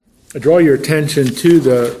draw your attention to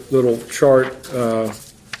the little chart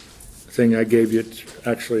thing I gave you. It's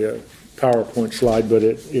actually a PowerPoint slide, but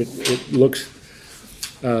it looks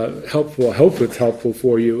helpful. I hope it's helpful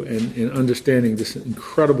for you in understanding this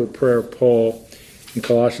incredible prayer of Paul in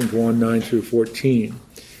Colossians 1:9 through 14.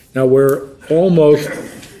 Now we're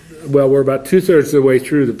about 2/3 of the way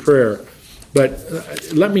through the prayer, but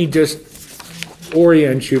let me just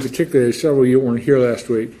orient you, particularly several of you weren't here last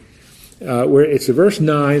week, where it's verse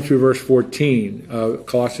 9 through verse 14 of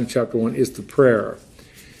Colossians chapter 1 is the prayer.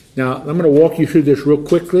 Now, I'm going to walk you through this real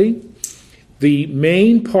quickly. The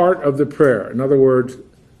main part of the prayer, in other words,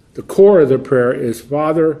 the core of the prayer is,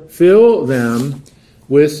 Father, fill them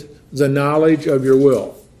with the knowledge of your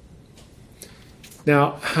will.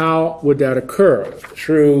 Now, how would that occur?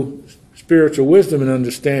 Through spiritual wisdom and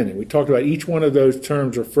understanding. We talked about each one of those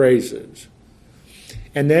terms or phrases.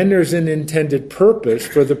 And then there's an intended purpose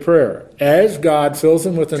for the prayer. As God fills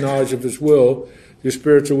them with the knowledge of his will through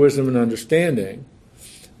spiritual wisdom and understanding,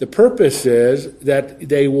 the purpose is that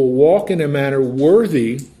they will walk in a manner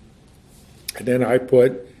worthy, and then I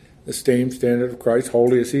put the same standard of Christ,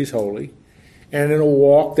 holy as he's holy, and in a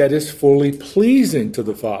walk that is fully pleasing to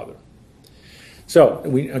the Father. So,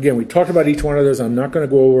 we talked about each one of those. I'm not going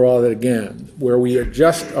to go over all that again. Where we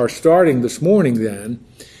are starting this morning then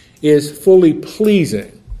is fully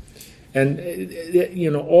pleasing. And,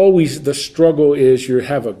 always the struggle is you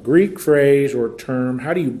have a Greek phrase or term.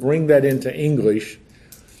 How do you bring that into English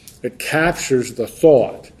that captures the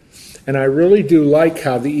thought? And I really do like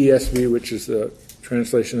how the ESV, which is the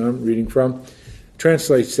translation I'm reading from,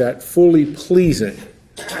 translates that fully pleasing.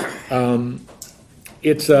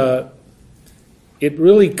 It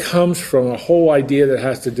really comes from a whole idea that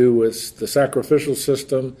has to do with the sacrificial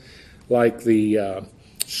system, like the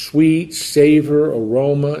sweet savor,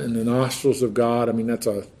 aroma in the nostrils of God. I mean, that's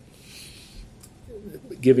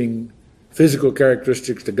giving physical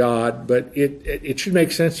characteristics to God, but it should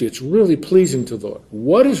make sense to you. It's really pleasing to the Lord.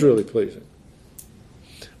 What is really pleasing?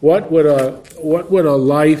 What would a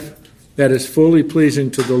life that is fully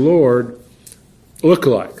pleasing to the Lord look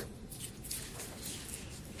like?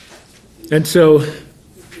 And so,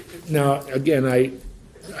 now, again, I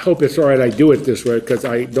hope it's all right I do it this way because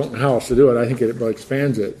I don't know how else to do it. I think it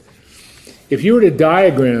expands it. If you were to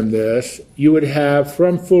diagram this, you would have,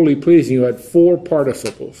 from fully pleasing, you had 4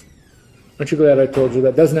 participles. Aren't you glad I told you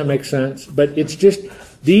that? Doesn't that make sense? But it's just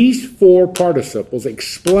these 4 participles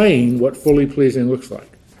explain what fully pleasing looks like.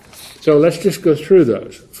 So let's just go through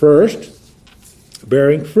those. First,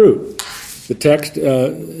 bearing fruit.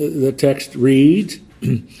 The text reads,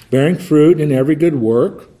 bearing fruit in every good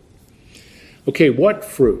work. Okay, what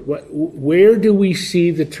fruit? Where do we see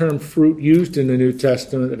the term fruit used in the New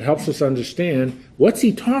Testament that helps us understand what's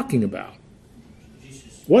he talking about?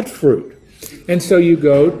 What fruit? And so you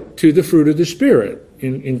go to the fruit of the Spirit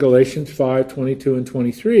in Galatians 5:22 and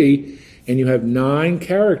 23, and you have 9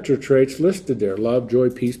 character traits listed there: love, joy,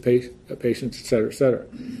 peace, patience, etc., etc.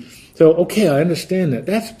 So, okay, I understand that.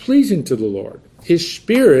 That's pleasing to the Lord. His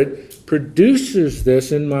Spirit produces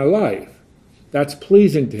this in my life. That's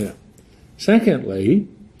pleasing to him. Secondly,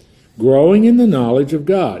 growing in the knowledge of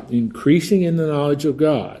God, increasing in the knowledge of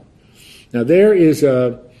God. Now, there is,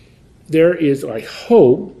 I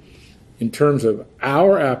hope, in terms of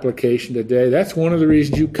our application today, that's one of the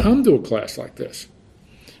reasons you come to a class like this.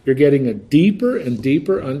 You're getting a deeper and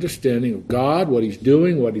deeper understanding of God, what he's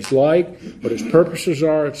doing, what he's like, what his purposes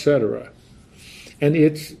are, etc. And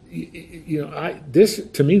it's,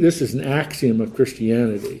 to me, this is an axiom of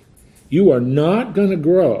Christianity. You are not going to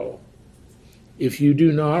grow if you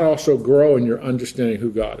do not also grow in your understanding who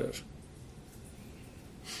God is.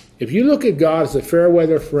 If you look at God as a fair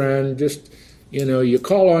weather friend, just, you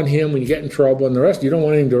call on him when you get in trouble, and the rest, you don't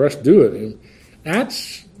want anything to do with him,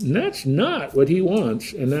 that's not what he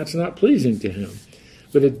wants, and that's not pleasing to him.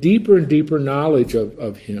 But a deeper and deeper knowledge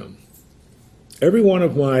of him. Every one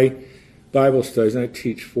of my Bible studies, and I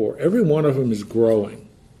teach 4, every one of them is growing.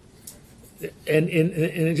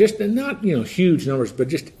 And just not huge numbers, but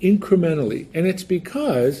just incrementally. And it's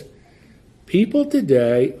because people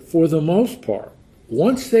today, for the most part,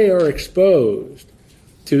 once they are exposed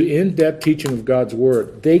to in-depth teaching of God's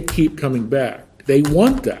Word, they keep coming back. They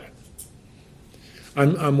want that.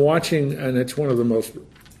 I'm watching, and it's one of the most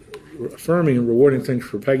affirming and rewarding things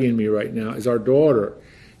for Peggy and me right now, is our daughter.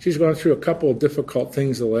 She's gone through a couple of difficult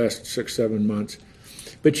things the last 6-7 months.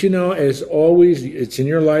 But as always, it's in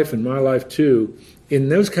your life and my life too, in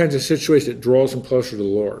those kinds of situations, it draws them closer to the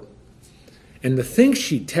Lord. And the things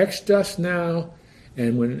she texts us now,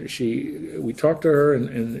 and when we talk to her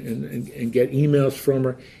and get emails from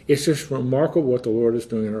her, it's just remarkable what the Lord is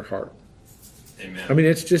doing in her heart. Amen. I mean,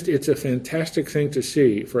 it's a fantastic thing to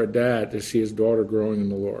see for a dad to see his daughter growing in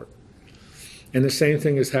the Lord. And the same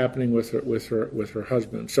thing is happening with her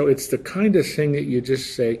husband. So it's the kind of thing that you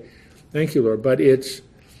just say, thank you, Lord. But it's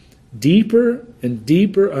deeper and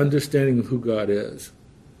deeper understanding of who God is.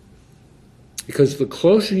 Because the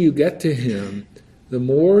closer you get to him, the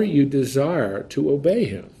more you desire to obey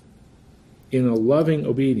him in a loving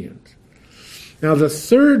obedience. Now the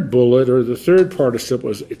third bullet, or the third participle,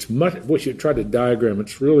 is it's much. What you try to diagram,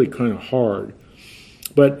 it's really kind of hard.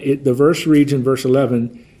 But the verse reads in verse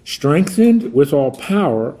 11, strengthened with all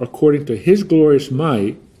power according to his glorious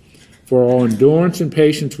might, for all endurance and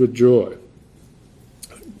patience with joy.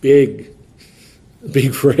 Big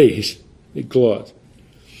phrase, big clause.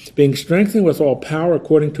 Being strengthened with all power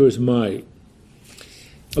according to his might.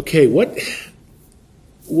 Okay, what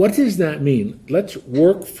does that mean? Let's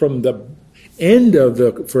work from the end of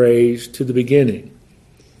the phrase to the beginning.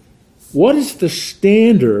 What is the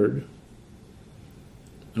standard?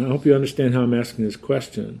 I hope you understand how I'm asking this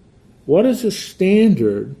question. What is the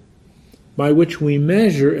standard by which we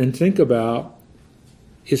measure and think about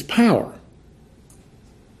his power?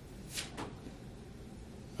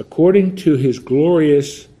 According to his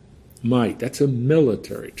glorious might. That's a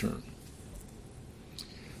military term.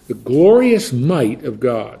 The glorious might of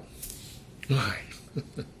God.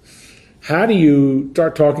 How do you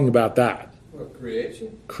start talking about that? Well,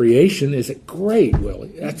 creation. Creation is great,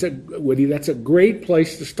 Willie. That's a great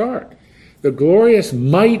place to start. The glorious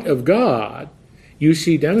might of God you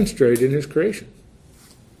see demonstrated in his creation.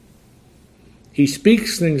 He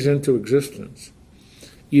speaks things into existence.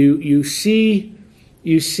 You see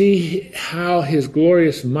how his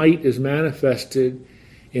glorious might is manifested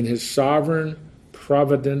in his sovereign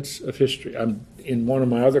providence of history. In one of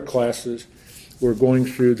my other classes, we're going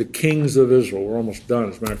through the kings of Israel. We're almost done.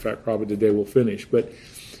 As a matter of fact, probably today we'll finish.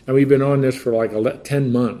 And we've been on this for like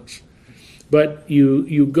 10 months. But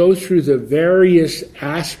you go through the various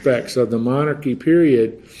aspects of the monarchy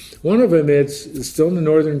period. One of them is still in the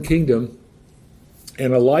northern kingdom,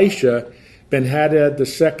 and Elisha, Ben-Hadad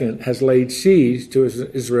II, has laid siege to his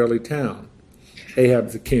Israeli town, Ahab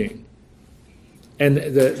the king. And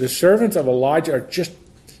the servants of Elijah are just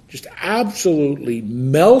absolutely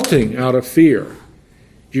melting out of fear.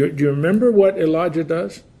 Do you remember what Elijah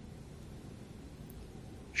does?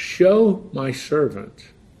 Show my servant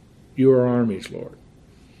your armies, Lord.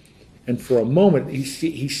 And for a moment, he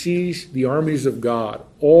sees the armies of God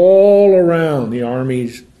all around the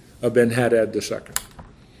armies of Ben-Hadad II.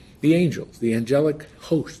 The angels, the angelic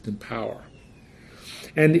host and power.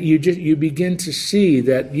 And you begin to see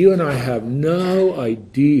that you and I have no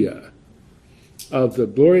idea of the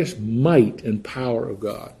glorious might and power of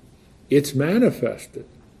God. It's manifested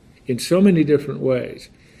in so many different ways.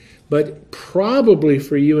 But probably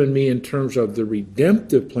for you and me in terms of the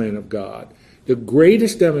redemptive plan of God, the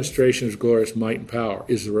greatest demonstration of glorious might and power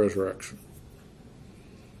is the resurrection.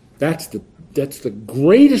 That's the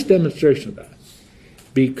greatest demonstration of that.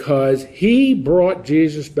 Because he brought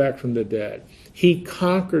Jesus back from the dead. He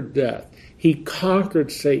conquered death. He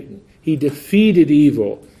conquered Satan. He defeated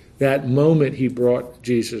evil that moment he brought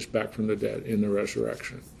Jesus back from the dead in the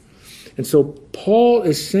resurrection. And so Paul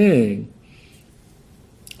is saying,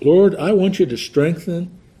 Lord, I want you to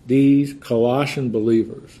strengthen these Colossian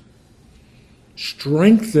believers.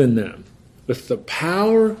 Strengthen them with the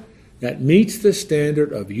power that meets the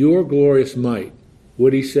standard of your glorious might.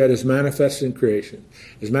 What he said is manifested in creation,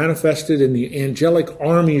 is manifested in the angelic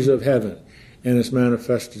armies of heaven, and is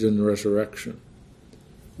manifested in the resurrection.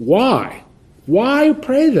 Why? Why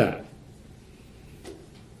pray that?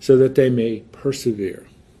 So that they may persevere.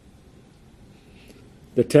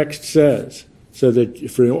 The text says, so that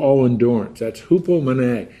for all endurance, that's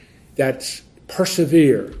hupomene, that's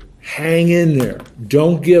persevere, hang in there,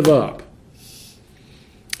 don't give up,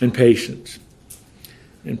 and patience.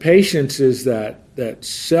 And patience is that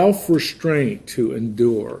self-restraint to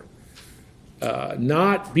endure,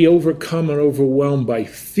 not be overcome and overwhelmed by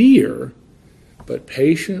fear, but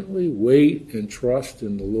patiently wait and trust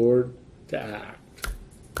in the Lord to act.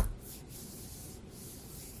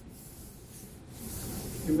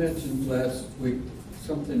 You mentioned last week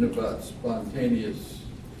something about spontaneous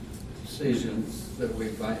decisions that we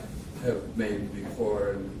might have made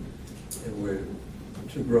before, and we're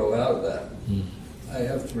to grow out of that. I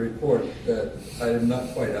have to report that I am not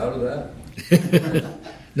quite out of that.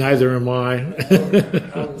 Neither am I.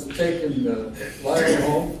 I was taking Lion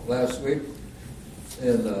home last week,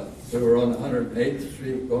 and we were on 108th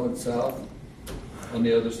Street going south on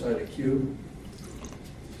the other side of Q.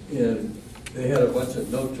 And they had a bunch of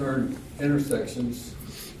no-turn intersections,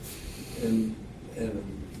 and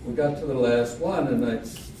we got to the last one, and I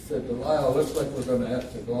said to Lyle, looks like we're going to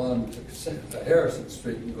have to go on to Harrison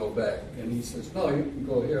Street and go back. And he says, no, you can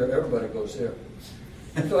go here. Everybody goes here.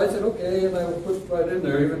 And so I said, okay, and I pushed right in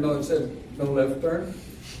there, even though it said no left turn.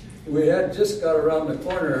 We had just got around the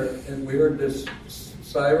corner, and we heard this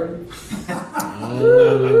siren.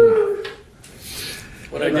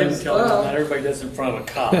 What I didn't tell you, not everybody does in front of a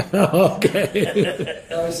cop. Okay.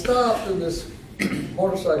 And I stopped, and this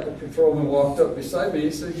motorcycle patrolman walked up beside me.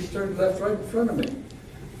 He said, "You turned left right in front of me."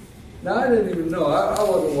 Now I didn't even know. I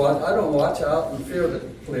wasn't watch. I don't watch out and fear the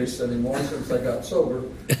police anymore since I got sober.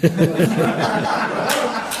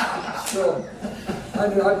 So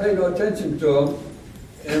I paid no attention to him,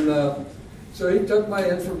 and so he took my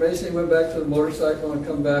information. He went back to the motorcycle and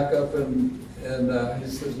come back up, and he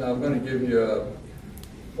says, "Now I'm going to give you a."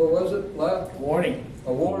 What was it, Lyle? Warning.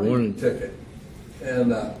 A warning ticket.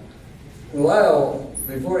 And Lyle,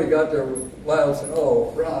 before he got there, Lyle said,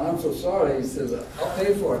 "Oh, Ron, I'm so sorry." He says, "I'll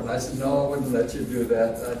pay for it." And I said, "No, I wouldn't let you do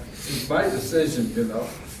that. It's my decision, you know."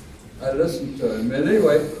 I listened to him. And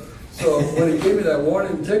anyway, so when he gave me that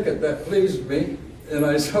warning ticket, that pleased me. And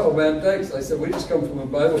I said, "Oh, man, thanks." I said, "We just come from a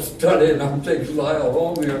Bible study, and I'm taking Lyle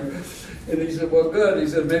home here." And he said, "Well, good." He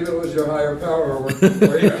said, "Maybe it was your higher power working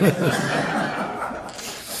for you."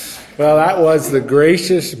 Well, that was the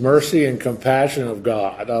gracious mercy and compassion of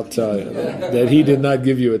God, I'll tell you, that he did not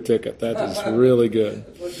give you a ticket. That is really good.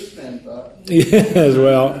 That's what this man thought. Yes,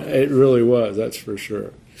 well, it really was, that's for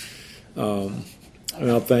sure. Well,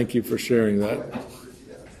 thank you for sharing that.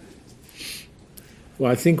 Well,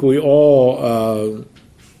 I think we all,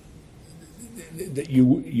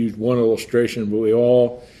 you used one illustration, but we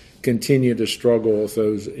all continue to struggle with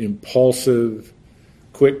those impulsive,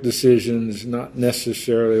 quick decisions, not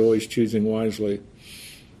necessarily always choosing wisely,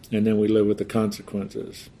 and then we live with the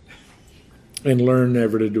consequences and learn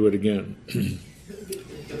never to do it again. The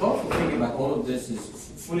powerful thing about all of this is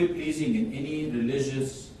fully pleasing in any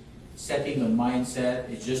religious setting or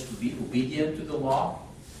mindset is just to be obedient to the law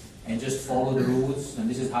and just follow the rules, and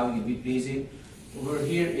this is how you can be pleasing. Over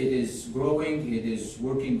here, it is growing, it is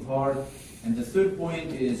working hard, and the third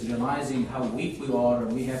point is realizing how weak we are,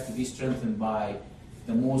 and we have to be strengthened by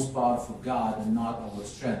the most powerful God and not our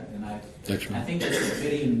strength. And I think that's a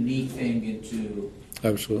very unique thing into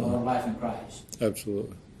Absolutely. our life in Christ.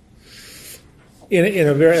 Absolutely. In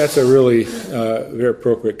a very, that's a really very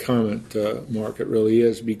appropriate comment, Mark. It really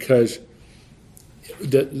is, because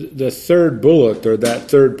the third bullet, or that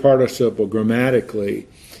third participle grammatically,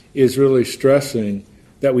 is really stressing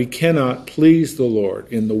that we cannot please the Lord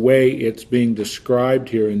in the way it's being described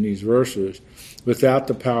here in these verses without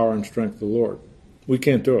the power and strength of the Lord. We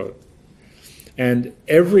can't do it. And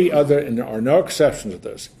every other, and there are no exceptions to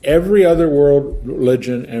this, every other world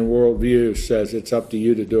religion and worldview says it's up to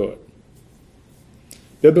you to do it.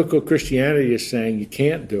 Biblical Christianity is saying you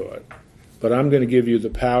can't do it, but I'm going to give you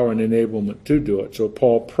the power and enablement to do it. So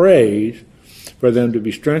Paul prays for them to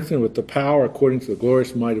be strengthened with the power according to the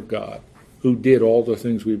glorious might of God, who did all the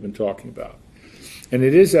things we've been talking about. And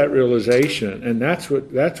it is that realization, and that's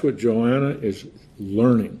what Joanna is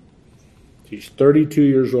learning. She's 32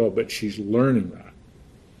 years old, but she's learning that.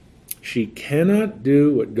 She cannot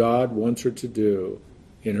do what God wants her to do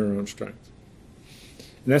in her own strength.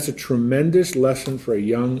 And that's a tremendous lesson for a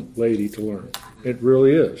young lady to learn. It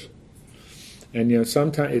really is. And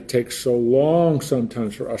sometimes it takes so long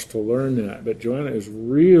sometimes for us to learn that. But Joanna is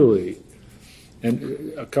really,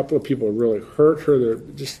 and a couple of people really hurt her. They're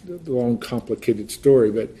just a long, complicated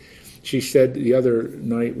story. But she said the other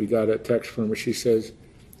night we got a text from her. She says,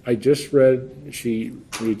 I just read, she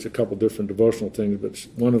reads a couple different devotional things, but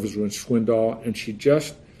one of us was Swindoll, and she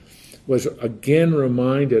just was again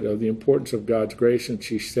reminded of the importance of God's grace, and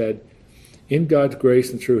she said, in God's grace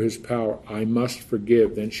and through his power, I must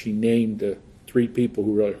forgive. Then she named the 3 people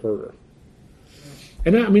who really hurt her.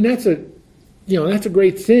 And I mean, that's a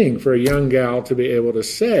great thing for a young gal to be able to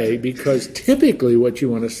say, because typically what you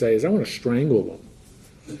want to say is, I want to strangle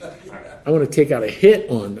them. I want to take out a hit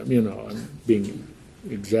on them, I'm being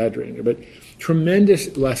exaggerating, but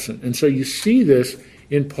tremendous lesson. And so you see this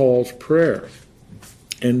in Paul's prayer.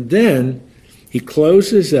 And then he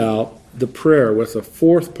closes out the prayer with a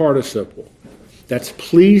fourth participle that's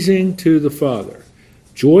pleasing to the Father,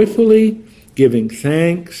 joyfully giving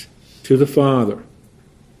thanks to the Father.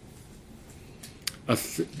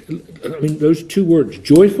 Those 2 words,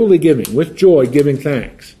 joyfully giving, with joy giving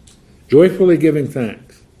thanks, joyfully giving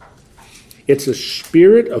thanks. It's a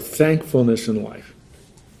spirit of thankfulness in life.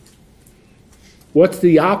 What's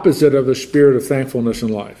the opposite of the spirit of thankfulness in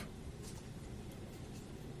life?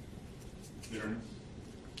 Bitterness.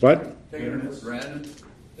 What? Bitterness.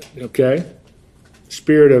 Okay.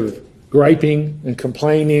 spirit of griping and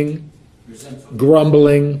complaining, Resentful.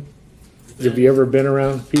 grumbling. Have you ever been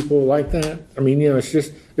around people like that? I mean, it's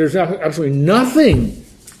just, there's absolutely nothing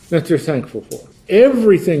that they're thankful for.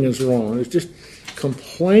 Everything is wrong. It's just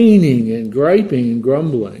complaining and griping and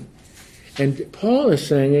grumbling. And Paul is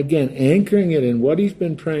saying, again, anchoring it in what he's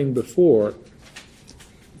been praying before,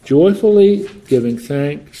 joyfully giving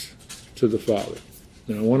thanks to the Father.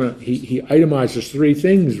 Now, he itemizes three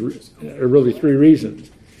things, or really three reasons.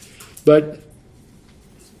 But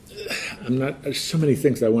there's so many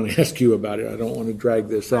things I want to ask you about it. I don't want to drag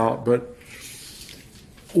this out. But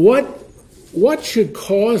what should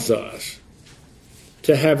cause us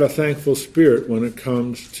to have a thankful spirit when it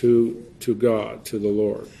comes to God, to the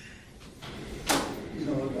Lord? You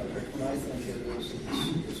know, when I think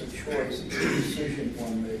it's a choice, it's a decision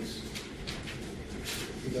one makes.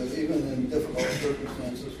 Because even in difficult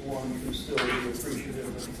circumstances, one can still be appreciative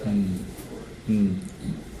and thankful for it.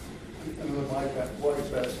 And with my wife's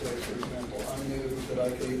past life, for example, I knew that I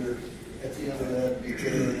could either, at the end of that, be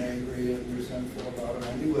bitter and angry and resentful about it.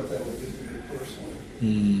 I knew what that would do to me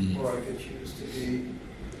personally. Or I could choose to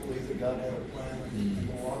believe that God had a plan and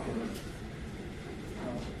to walk in it.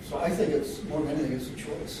 So I think it's, more than anything, it's a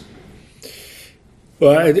choice.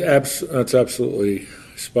 Well, that's absolutely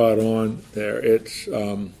spot on there. It's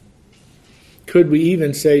could we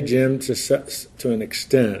even say, Jim, to an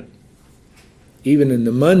extent, even in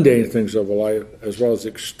the mundane things of life, as well as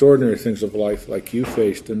extraordinary things of life, like you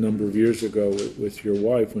faced a number of years ago with your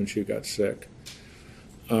wife when she got sick.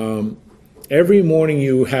 Every morning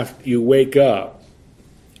you wake up,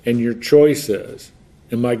 and your choice is: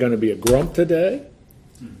 am I going to be a grump today,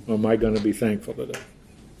 or am I going to be thankful today?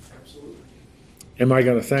 Absolutely. Am I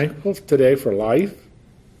going to thankful today for life,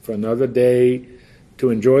 for another day, to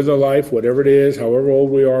enjoy the life, whatever it is, however old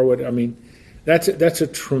we are? That's a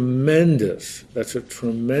tremendous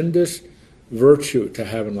virtue to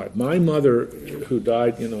have in life. My mother, who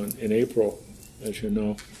died, in April, as you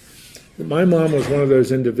know, my mom was one of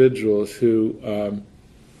those individuals who,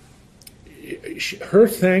 her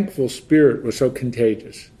thankful spirit was so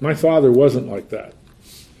contagious. My father wasn't like that.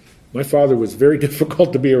 My father was very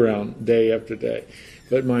difficult to be around day after day.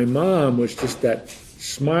 But my mom was just that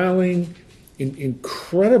smiling,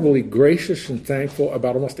 incredibly gracious and thankful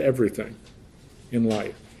about almost everything in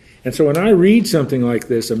life. And so when I read something like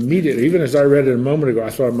this, immediately, even as I read it a moment ago, I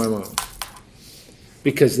thought of my mom.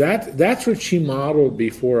 Because that's what she modeled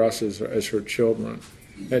before us as her children,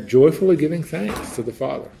 that joyfully giving thanks to the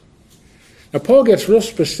Father. Now Paul gets real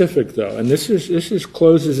specific, though, and this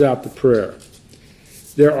closes out the prayer.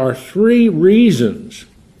 There are three reasons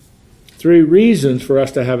for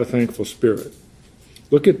us to have a thankful spirit.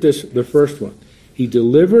 Look at this, the first one. He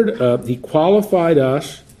qualified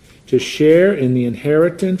us to share in the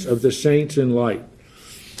inheritance of the saints in light.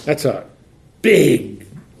 That's a big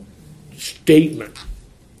statement.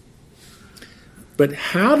 But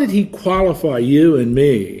how did he qualify you and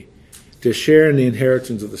me to share in the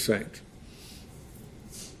inheritance of the saints?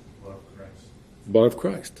 Blood of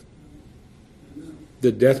Christ.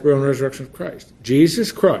 The death, burial, and resurrection of Christ.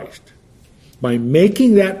 Jesus Christ, by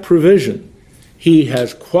making that provision, he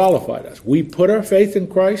has qualified us. We put our faith in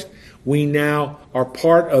Christ. We now are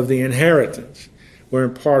part of the inheritance. We're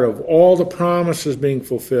part of all the promises being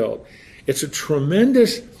fulfilled. It's a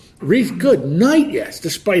tremendous reason. Good night, yes.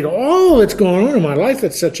 Despite all that's going on in my life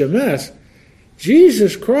that's such a mess,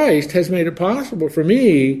 Jesus Christ has made it possible for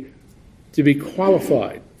me to be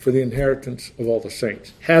qualified for the inheritance of all the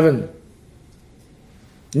saints. Heaven.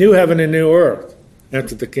 New heaven and new earth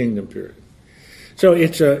after the kingdom period. So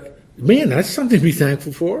that's something to be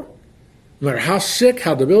thankful for. No matter how sick,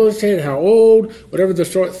 how debilitated, how old, whatever the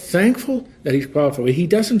story, thankful that he's qualified. He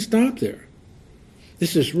doesn't stop there.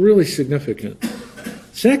 This is really significant.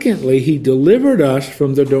 Secondly, he delivered us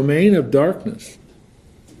from the domain of darkness.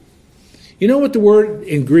 You know what the word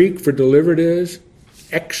in Greek for delivered is?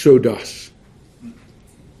 Exodus.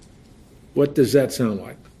 What does that sound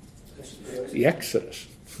like? The Exodus.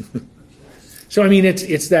 So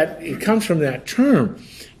it's that it comes from that term.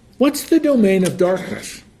 What's the domain of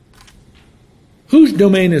darkness? Whose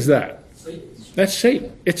domain is that? That's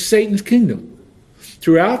Satan. It's Satan's kingdom.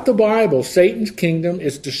 Throughout the Bible, Satan's kingdom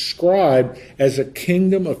is described as a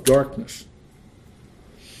kingdom of darkness.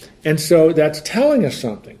 And so that's telling us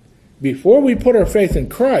something. Before we put our faith in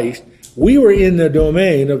Christ, we were in the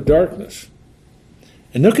domain of darkness.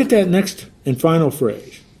 And look at that next and final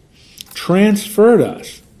phrase. Transferred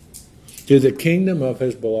us to the kingdom of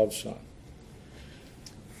his beloved Son.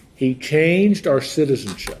 He changed our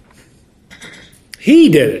citizenship. He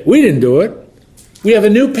did it. We didn't do it. We have a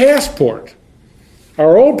new passport.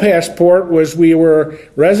 Our old passport was we were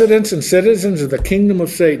residents and citizens of the kingdom of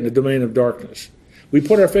Satan, the domain of darkness. We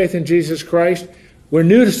put our faith in Jesus Christ. We're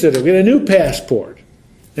new to citizens. We get a new passport.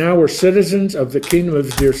 Now we're citizens of the kingdom of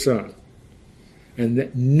his dear Son. And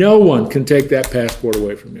that no one can take that passport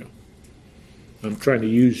away from you. I'm trying to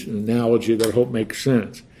use an analogy that I hope makes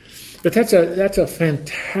sense. But that's a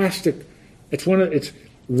fantastic, it's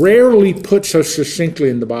rarely put so succinctly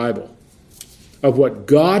in the Bible of what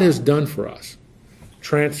God has done for us.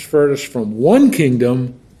 Transferred us from one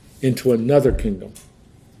kingdom into another kingdom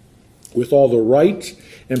with all the rights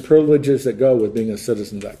and privileges that go with being a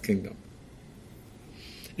citizen of that kingdom.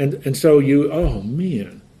 And so oh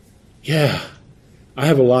man, yeah, I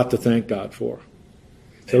have a lot to thank God for.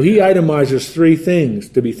 So he itemizes 3 things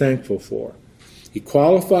to be thankful for. He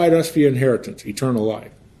qualified us for your inheritance, eternal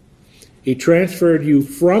life. He transferred you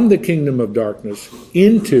from the kingdom of darkness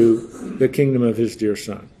into the kingdom of his dear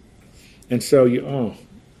Son. And so no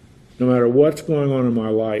matter what's going on in my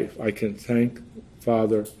life, I can thank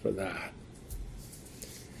Father for that.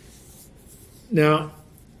 Now,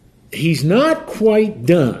 he's not quite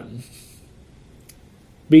done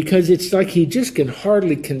because it's like he just can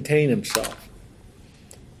hardly contain himself.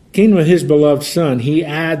 Kingdom of his beloved Son, he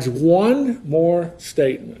adds one more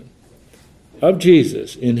statement of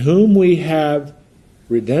Jesus, in whom we have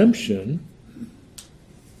redemption,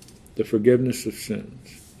 the forgiveness of sins.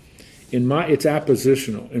 It's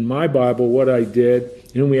appositional. In my Bible, what I did,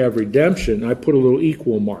 in whom we have redemption, I put a little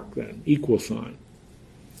equal mark then, equal sign.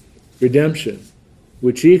 Redemption,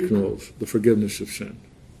 which equals the forgiveness of sin.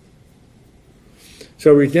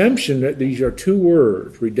 So redemption, these are 2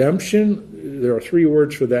 words. Redemption, there are 3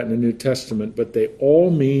 words for that in the New Testament, but they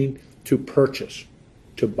all mean to purchase,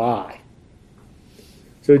 to buy.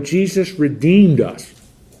 So Jesus redeemed us.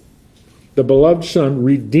 The beloved Son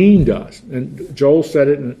redeemed us. And Joel said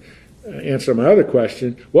it in answer to my other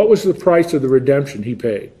question. What was the price of the redemption he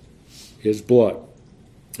paid? His blood.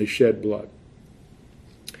 He shed blood.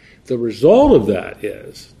 The result of that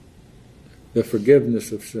is the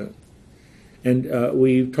forgiveness of sin. And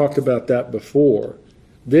we've talked about that before.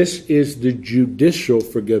 This is the judicial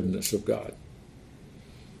forgiveness of God.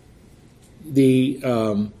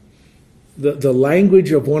 The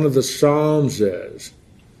language of one of the Psalms is,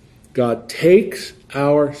 God takes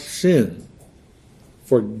our sin,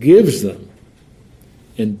 forgives them,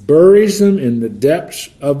 and buries them in the depths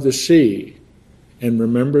of the sea, and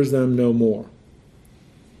remembers them no more.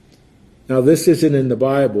 Now, this isn't in the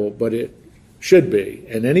Bible, but it should be.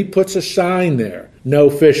 And then he puts a sign there, no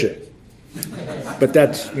fishing. But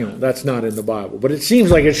that's not in the Bible. But it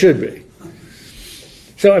seems like it should be.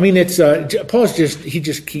 So, I mean, Paul's he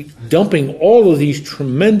just keeps dumping all of these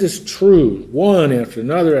tremendous truths, one after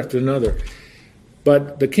another.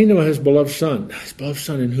 But the kingdom of his beloved Son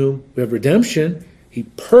in whom we have redemption, he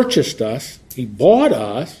purchased us, he bought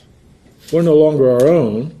us, we're no longer our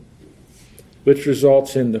own, which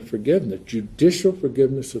results in the forgiveness, judicial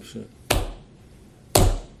forgiveness of sin.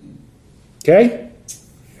 Okay?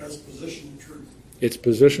 That's positional truth. It's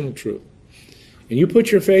positional truth. And you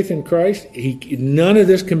put your faith in Christ, none of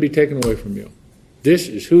this can be taken away from you. This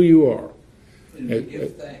is who you are. And we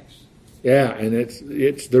give thanks. Yeah, and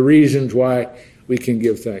it's the reasons why we can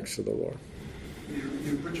give thanks to the Lord.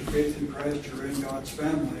 You put your faith in Christ, you're in God's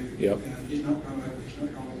family. Yep. And he's not going to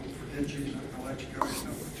forget you, he's not going to let you go, he's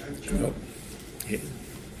not going to protect you. Nope.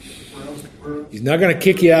 Where else? He's not going to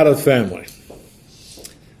kick you out of the family.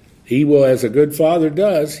 He will, as a good father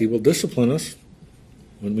does, he will discipline us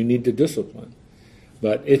when we need to discipline.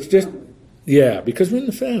 But it's just, because we're in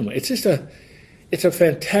the family. It's a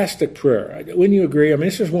fantastic prayer. Wouldn't you agree? I mean,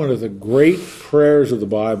 it's just one of the great prayers of the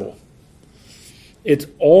Bible. It's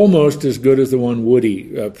almost as good as the one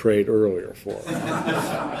Woody prayed earlier for.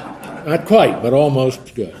 Not quite, but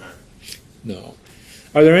almost good. No.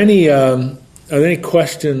 Are there any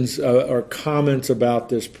questions or comments about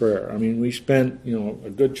this prayer? I mean, we spent a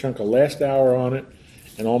good chunk of last hour on it,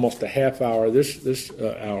 and almost a half hour this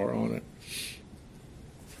hour on it.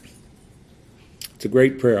 It's a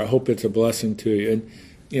great prayer. I hope it's a blessing to you. And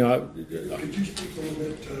Could you speak a little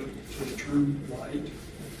bit to the term light?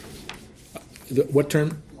 What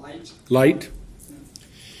term? Light. Light.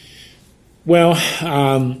 Well,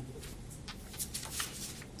 I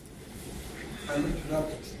looked it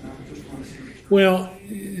up. I just want to see what you're- Well,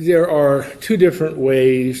 there are 2 different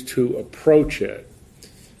ways to approach it,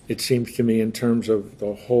 it seems to me, in terms of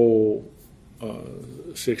the whole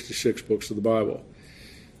 66 books of the Bible.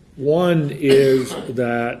 One is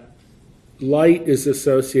that light is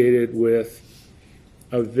associated with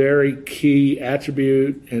a very key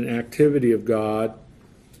attribute and activity of God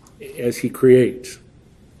as he creates.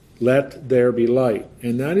 let there be light.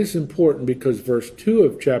 And that is important because verse 2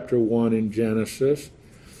 of chapter 1 in Genesis,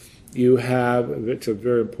 you have, it's a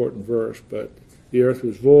very important verse, but the earth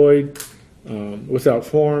was void, without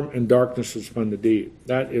form, and darkness was upon the deep.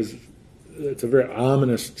 It's a very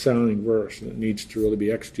ominous sounding verse, and it needs to really be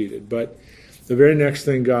exegeted. But the very next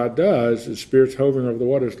thing God does is Spirit's hovering over the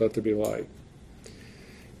waters, let there be light.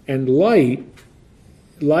 And light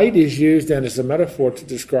is used then as a metaphor to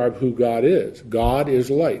describe who God is. God is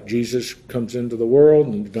light. Jesus comes into the world,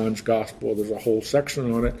 and in John's Gospel, there's a whole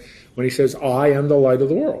section on it, when he says, I am the light of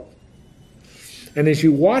the world. And as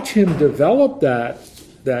you watch him develop that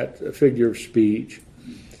figure of speech,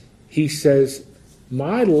 he says,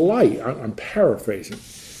 my light, I'm paraphrasing,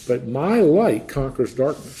 but my light conquers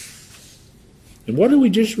darkness. And what did we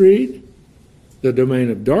just read? The domain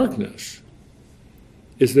of darkness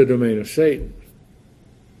is the domain of Satan.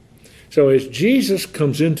 So as Jesus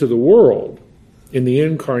comes into the world in the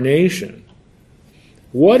incarnation,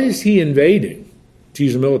 what is he invading? To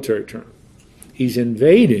use a military term, he's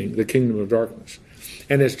invading the kingdom of darkness.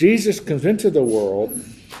 And as Jesus comes into the world,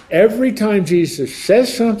 every time Jesus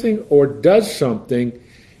says something or does something,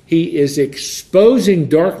 he is exposing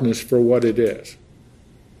darkness for what it is.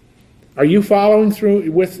 Are you following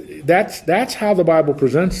through with that's how the Bible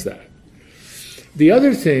presents that. The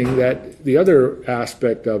other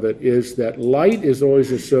aspect of it is that light is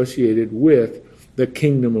always associated with the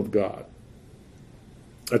kingdom of God.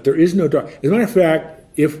 That there is no dark. As a matter of fact,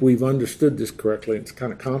 if we've understood this correctly, it's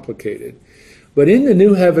kind of complicated, but in the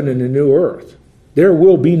new heaven and the new earth, there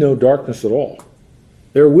will be no darkness at all.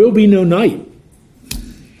 There will be no night.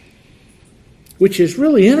 Which is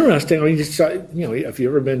really interesting. I mean, if you've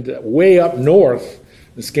ever been way up north,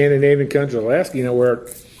 the Scandinavian countries, Alaska, where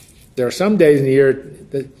there are some days in the year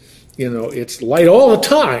that, it's light all the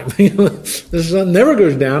time. The sun never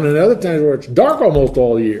goes down, and other times where it's dark almost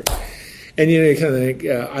all year. And you kind of think,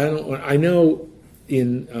 I know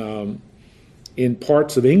in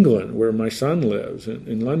parts of England where my son lives,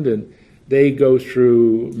 in London, they go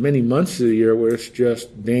through many months of the year where it's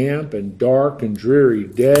just damp and dark and dreary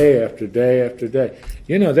day after day after day.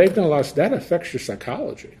 They've done a lot. That affects your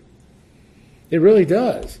psychology. It really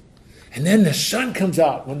does. And then the sun comes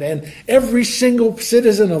out, and then every single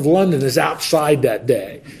citizen of London is outside that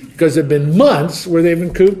day because there have been months where they've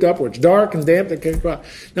been cooped up, where it's dark and damp. They can't go out.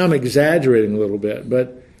 Now I'm exaggerating a little bit,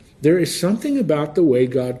 but there is something about the way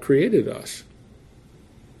God created us.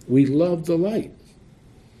 We love the light.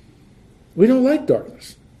 We don't like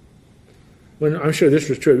darkness. I'm sure this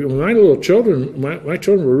was true. When my little children, my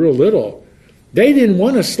children were real little, they didn't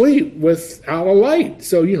want to sleep without a light.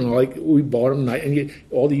 So, we bought them and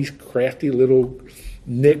all these crafty little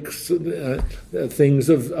nicks, things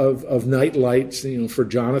of night lights. For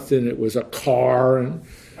Jonathan, it was a car, and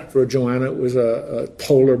for Joanna, it was a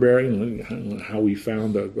polar bear. I don't know how we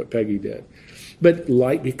found those, but Peggy did. But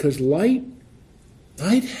because light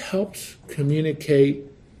helps communicate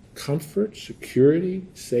comfort, security,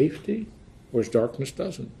 safety, whereas darkness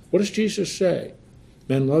doesn't. What does Jesus say?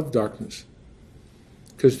 Men love darkness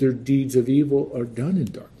because their deeds of evil are done in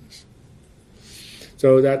darkness.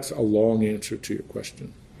 So that's a long answer to your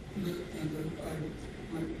question. And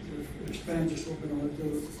I might expand just a little bit on it,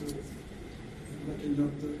 to let you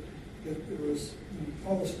know that it was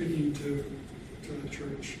Paul speaking to the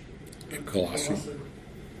church In Colossae.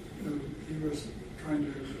 He was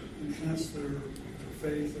trying to enhance their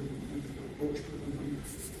faith and boast for them.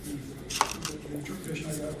 And the interpretation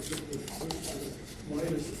I got was that the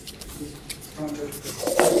light is this context of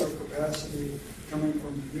spiritual capacity coming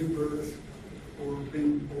from new birth or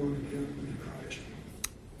being born again in Christ.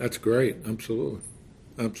 That's great. Absolutely.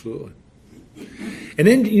 Absolutely. And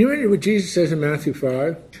then, you remember what Jesus says in Matthew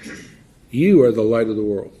 5? You are the light of the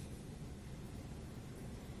world.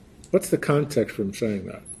 What's the context for him saying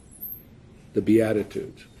that? The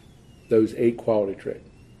Beatitudes. Those 8 quality traits.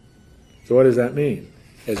 So what does that mean?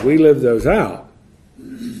 As we live those out,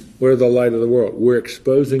 we're the light of the world. We're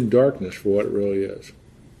exposing darkness for what it really is.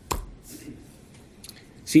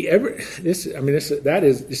 See, this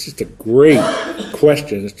is just a great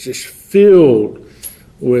question. It's just filled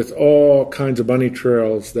with all kinds of bunny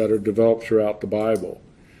trails that are developed throughout the Bible.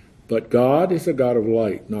 But God is a God of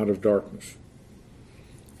light, not of darkness.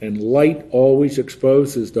 And light always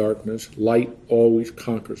exposes darkness. Light always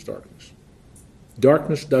conquers darkness.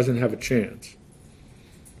 Darkness doesn't have a chance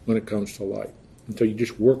when it comes to light. Until you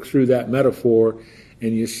just work through that metaphor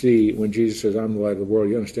and you see when Jesus says, I'm the light of the world,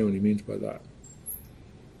 you understand what he means by that.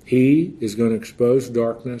 He is going to expose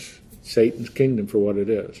darkness, Satan's kingdom, for what it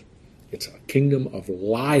is. It's a kingdom of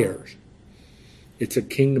liars. It's a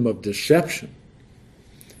kingdom of deception.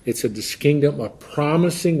 It's a kingdom of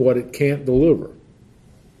promising what it can't deliver.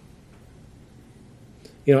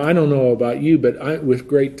 You know, I don't know about you, but with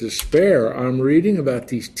great despair, I'm reading about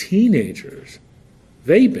these teenagers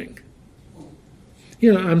vaping.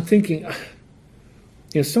 You know, I'm thinking,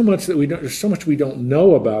 there's so much we don't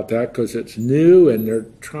know about that because it's new and they're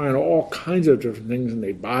trying all kinds of different things and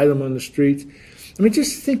they buy them on the streets. I mean,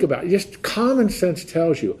 just think about it. Just common sense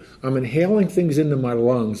tells you I'm inhaling things into my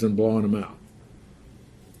lungs and blowing them out.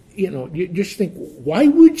 You know, you just think, why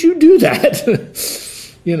would you do that?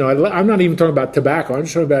 You know, I'm not even talking about tobacco. I'm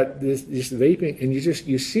just talking about this vaping, and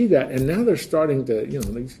you see that, and now they're starting to, you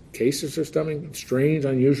know, these cases are starting, strange,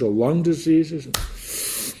 unusual lung diseases.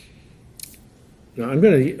 Now, I'm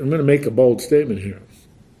going to make a bold statement here,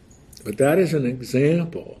 but that is an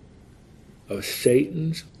example of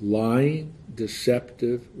Satan's lying,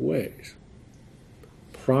 deceptive ways,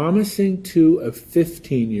 promising to a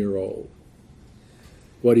 15-year-old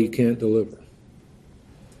what he can't deliver.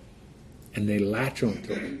 And they latch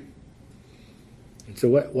onto it. And so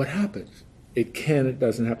what happens? It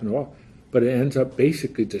doesn't happen at all, but it ends up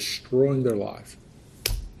basically destroying their lives.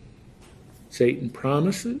 Satan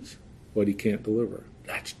promises what he can't deliver.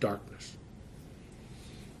 That's darkness.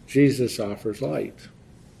 Jesus offers light,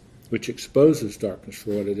 which exposes darkness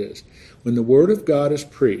for what it is. When the Word of God is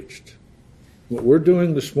preached, what we're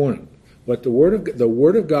doing this morning, the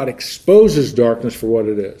Word of God exposes darkness for what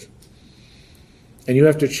it is. And you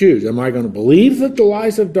have to choose. Am I going to believe the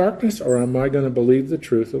lies of darkness, or am I going to believe the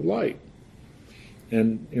truth of light?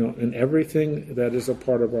 And, you know, in everything that is a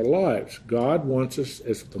part of our lives, God wants us,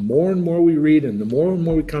 as the more and more we read and the more and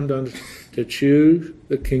more we come to choose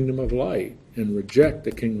the kingdom of light and reject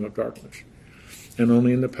the kingdom of darkness. And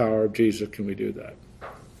only in the power of Jesus can we do that.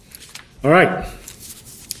 All right.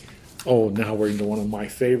 Oh, now we're into one of my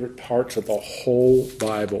favorite parts of the whole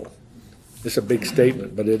Bible. It's a big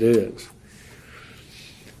statement, but it is.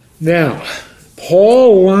 Now,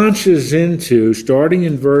 Paul launches into, starting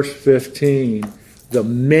in verse 15, the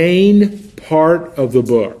main part of the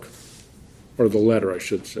book, or the letter, I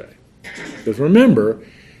should say. Because remember,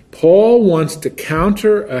 Paul wants to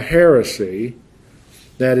counter a heresy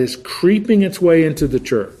that is creeping its way into the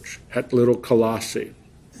church at Little Colossae.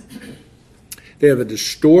 They have a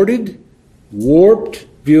distorted, warped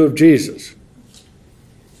view of Jesus.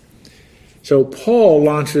 So Paul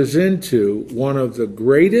launches into one of the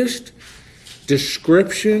greatest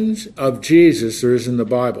descriptions of Jesus there is in the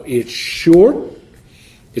Bible. It's short.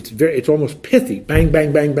 It's almost pithy. Bang,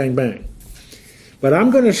 bang, bang, bang, bang. But I'm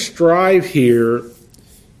going to strive here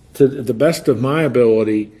to the best of my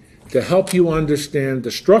ability to help you understand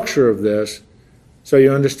the structure of this so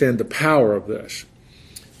you understand the power of this.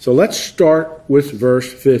 So let's start with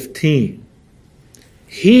verse 15.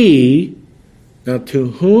 He, now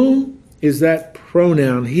to whom is that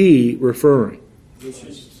pronoun he referring?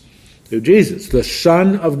 Jesus. To Jesus, the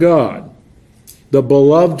Son of God, the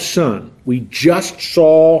beloved Son. We just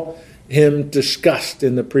saw him discussed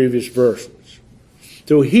in the previous verses.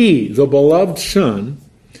 So he, the beloved Son,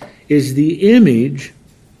 is the image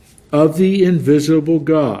of the invisible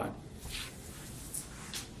God.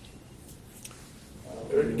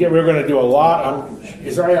 Again, we're going to do a lot. I'm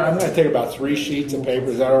going to take about 3 sheets of paper.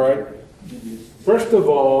 Is that all right? First of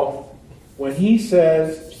all, when he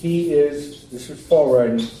says he is, this is Paul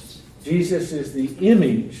writing, Jesus is the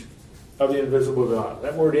image of the invisible God.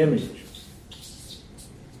 That word image.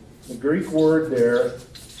 The Greek word there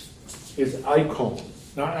is icon.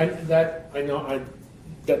 Now, that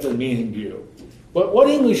doesn't mean anything to you. But what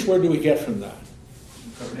English word do we get from that?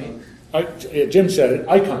 Jim said it,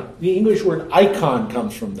 icon. The English word icon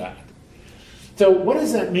comes from that. So what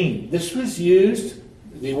does that mean? This was used,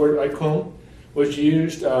 the word icon was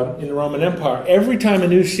used in the Roman Empire. Every time a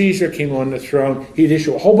new Caesar came on the throne, he'd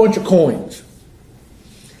issue a whole bunch of coins.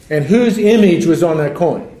 And whose image was on that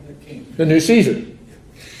coin? The new Caesar.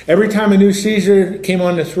 Every time a new Caesar came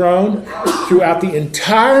on the throne, throughout the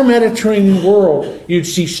entire Mediterranean world, you'd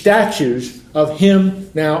see statues of him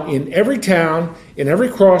now in every town, in every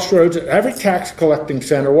crossroads, at every tax collecting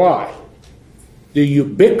center. Why? The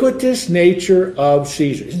ubiquitous nature of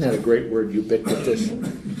Caesar. Isn't that a great word, ubiquitous?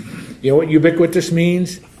 You know what ubiquitous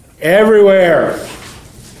means? Everywhere.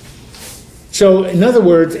 So, in other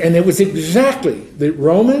words, and it was exactly the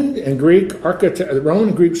Roman and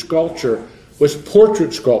Greek sculpture was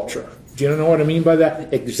portrait sculpture. Do you know what I mean by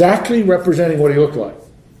that? Exactly representing what he looked like.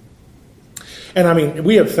 And I mean,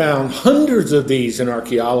 we have found hundreds of these in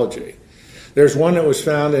archaeology. There's one that was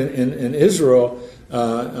found in Israel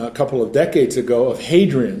a couple of decades ago of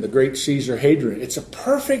Hadrian, the great Caesar Hadrian. It's a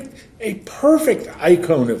perfect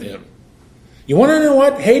icon of him. You want to know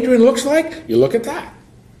what Hadrian looks like? You look at that.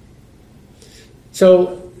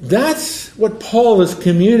 So that's what Paul is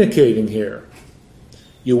communicating here.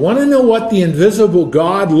 You want to know what the invisible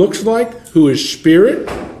God looks like, who is spirit?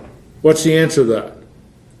 What's the answer to that?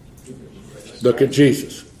 Look at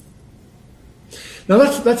Jesus. Now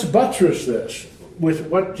let's buttress this with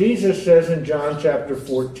what Jesus says in John chapter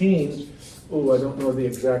 14. Oh, I don't know the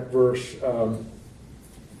exact verse.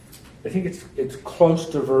 I think it's close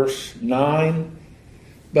to verse 9.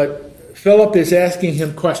 But Philip is asking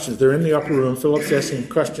him questions. They're in the upper room. Philip's asking him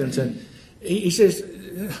questions, and he says,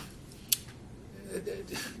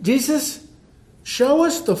 Jesus, show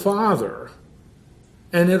us the Father,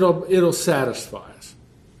 and it'll satisfy us.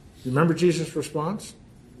 You remember Jesus' response?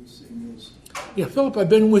 Yeah, Philip, I've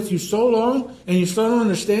been with you so long, and you still don't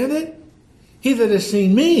understand it? He that has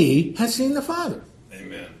seen me has seen the Father.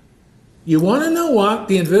 Amen. You want to know what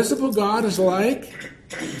the invisible God is like?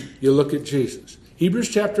 You look at Jesus. Hebrews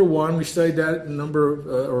chapter 1, we studied that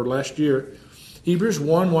last year. Hebrews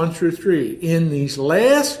 1 through 3. In these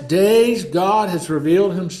last days, God has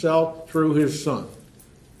revealed himself through his Son.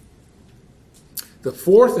 The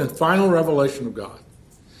fourth and final revelation of God.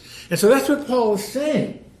 And so that's what Paul is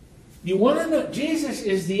saying. You want to know, Jesus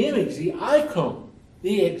is the image, the icon,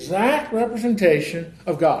 the exact representation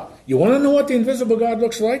of God. You want to know what the invisible God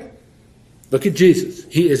looks like? Look at Jesus.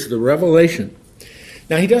 He is the revelation.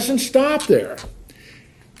 Now, he doesn't stop there.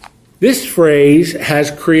 This phrase has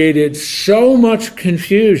created so much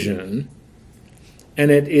confusion, and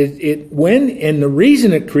the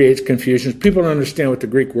reason it creates confusion is people don't understand what the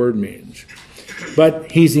Greek word means.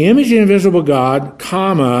 But he's the image of the invisible God,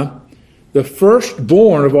 comma, the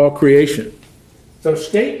firstborn of all creation. So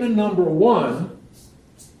statement number 1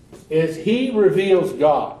 is he reveals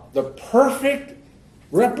God, the perfect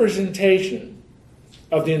representation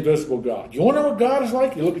of the invisible God. You want to know what God is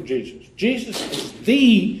like? You look at Jesus. Jesus is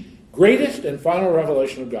the greatest and final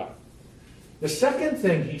revelation of God. The second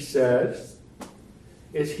thing he says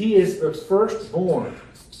is he is the firstborn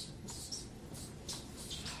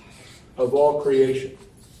of all creation.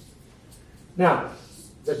 Now,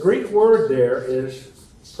 the Greek word there is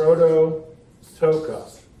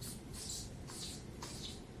prototokos.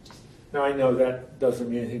 Now, I know that doesn't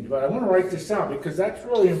mean anything, but I want to write this down because that's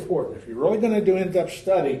really important. If you're really going to do in-depth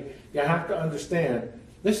study, you have to understand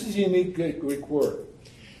this is a unique Greek word.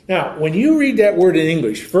 Now, when you read that word in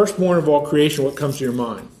English, firstborn of all creation, what comes to your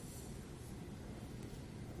mind?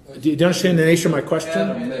 Do you understand the nature of my question?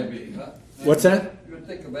 Adam, maybe. Huh? What's that? You would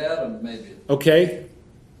think of Adam, maybe. Okay.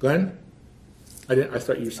 Glenn? I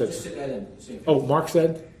thought you I said... just said Adam. Oh, Mark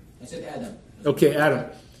said? I said Adam. Okay, Adam.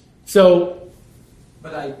 So,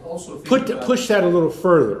 But I also think push that a little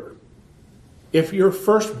further. If you're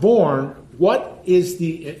firstborn, what is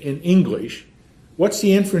in English, what's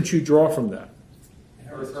the inference you draw from that?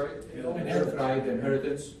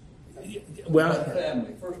 inheritance. Well, That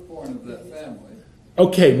family, firstborn of that family.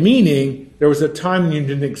 okay, meaning there was a time when you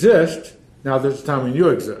didn't exist, now there's a time when you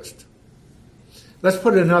exist. Let's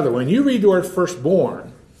put it another way. When you read the word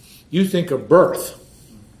firstborn, you think of birth.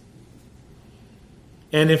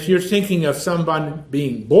 And if you're thinking of someone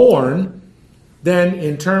being born, then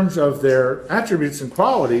in terms of their attributes and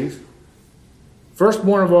qualities,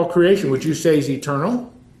 firstborn of all creation, would you say is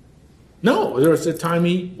eternal? No, there's a time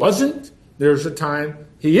he wasn't. There's a time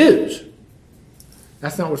he is.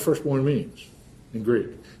 That's not what firstborn means in Greek.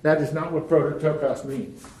 That is not what prototokos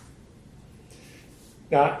means.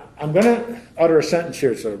 Now, I'm going to utter a sentence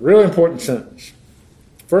here. It's a really important sentence.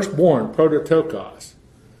 Firstborn, prototokos,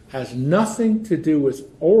 has nothing to do with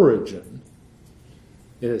origin.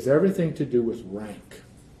 It has everything to do with rank.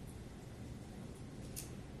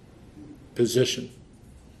 Position.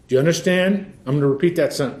 Do you understand? I'm going to repeat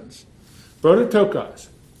that sentence. Prototokos,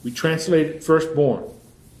 we translate it firstborn,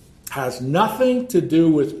 has nothing to do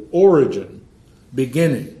with origin,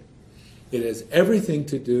 beginning. It has everything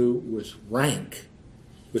to do with rank,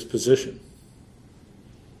 with position.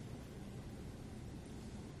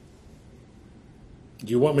 Do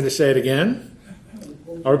you want me to say it again?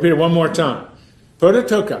 I'll repeat it one more time.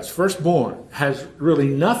 Prototokos, firstborn, has really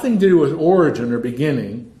nothing to do with origin or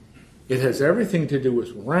beginning. It has everything to do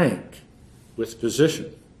with rank, with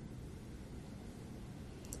position.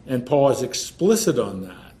 And Paul is explicit on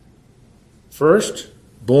that. First,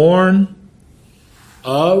 born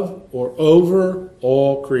of or over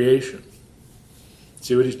all creation.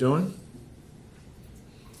 See what he's doing?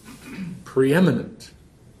 Preeminent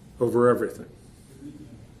over everything.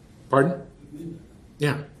 Pardon?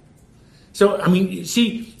 Yeah. So, I mean, you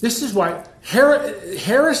see, this is why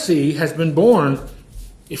heresy has been born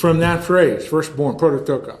from that phrase, firstborn,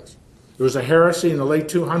 prototokos. There was a heresy in the late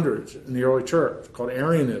 200s in the early church called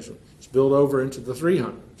Arianism. It's spilled over into the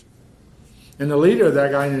 300s. And the leader of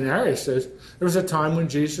that guy named Arius says, there was a time when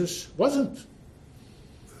Jesus wasn't.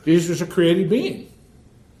 Jesus was a created being.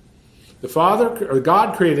 The Father, or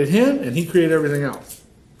God created him, and he created everything else.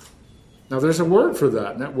 Now there's a word for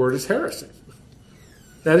that, and that word is heresy.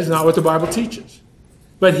 That is not what the Bible teaches.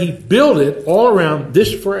 But he built it all around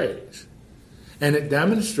this phrase. And it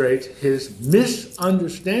demonstrates his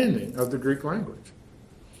misunderstanding of the Greek language.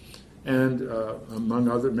 And among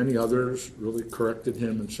many others really corrected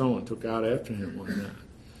him and so on, took out after him on that.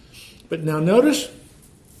 But now notice,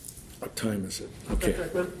 what time is it? Okay. Dr.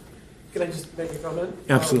 Ekman, can I just make a comment?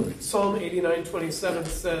 Absolutely. Psalm 89:27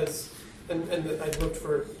 says, and I looked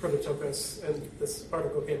for Prototokos, and this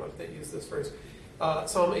article came up that used this phrase.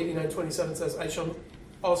 Psalm 89:27 says, I shall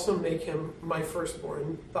also make him my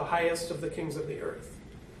firstborn, the highest of the kings of the earth.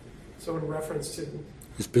 So in reference to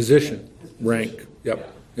His position, rank. Yep.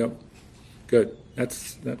 Good.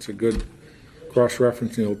 That's a good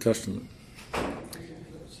cross-reference in the Old Testament.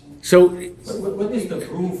 So, What is the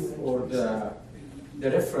proof or the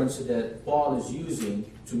reference that Paul is using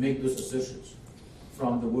to make those assertions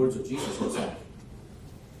from the words of Jesus himself?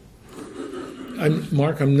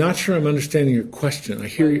 Mark, I'm not sure I'm understanding your question. I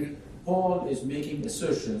hear you. Paul is making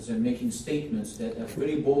assertions and making statements that are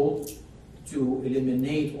very bold to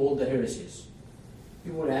eliminate all the heresies.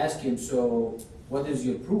 People ask him, so what is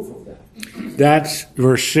your proof of that? That's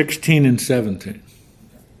verse 16 and 17.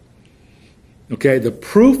 Okay, the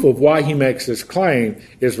proof of why he makes this claim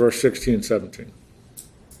is verse 16 and 17.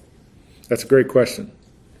 That's a great question.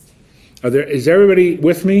 Is everybody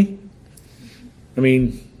with me? I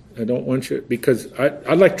mean, I don't want you, because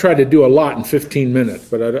I'd like to try to do a lot in 15 minutes,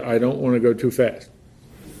 but I don't want to go too fast.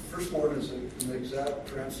 Firstborn is an exact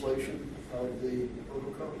translation of the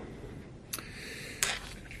protocol.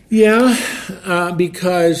 Yeah,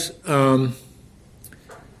 because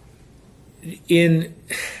in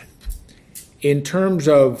terms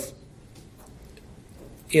of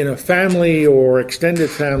in a family or extended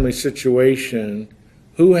family situation,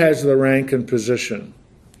 who has the rank and position?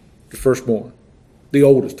 The firstborn. The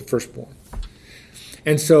oldest, the firstborn.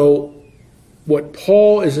 And so what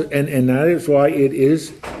Paul is, and that is why it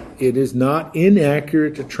is not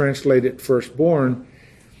inaccurate to translate it firstborn,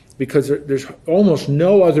 because there's almost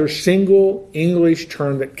no other single English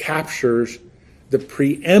term that captures the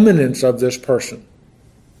preeminence of this person.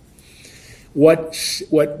 What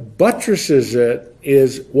buttresses it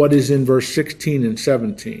is what is in verse 16 and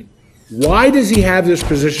 17. Why does he have this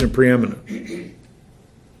position of preeminence?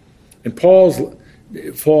 And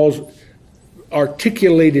Paul's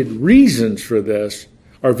articulated reasons for this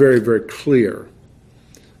are very, very clear.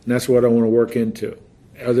 And that's what I want to work into.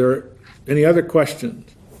 Are there any other questions?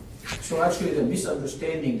 So actually the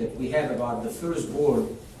misunderstanding that we have about the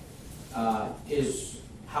firstborn is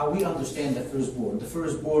how we understand the firstborn. The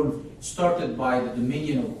firstborn started by the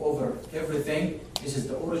dominion over everything. This is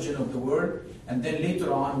the origin of the word. And then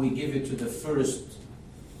later on we give it to the first,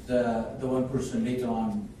 the one person later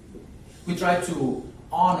on. We try to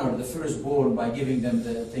honor the firstborn by giving them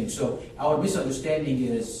the thing. So our misunderstanding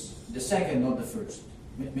is the second, not the first.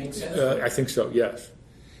 Make sense? I think so, yes.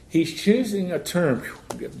 He's choosing a term,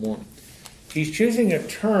 get warm. He's choosing a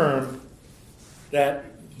term that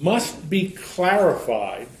must be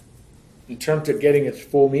clarified in terms of getting its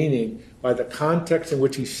full meaning by the context in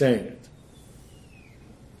which he's saying it.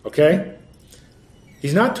 Okay?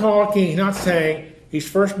 He's not saying he's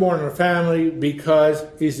firstborn in a family because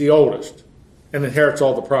he's the oldest and inherits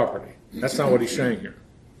all the property. That's not what he's saying here.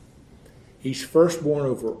 He's firstborn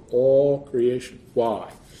over all creation.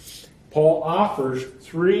 Why? Paul offers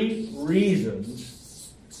 3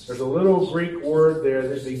 reasons. There's a little Greek word there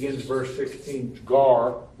that begins verse 16,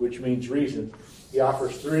 gar, which means reason. He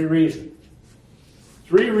offers 3 reasons.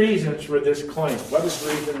 3 reasons for this claim. What is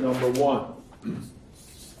reason number 1?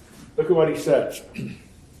 Look at what he says.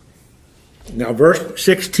 Now, verse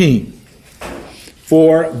 16.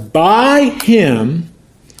 For by him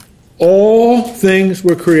all things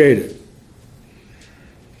were created.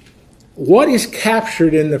 What is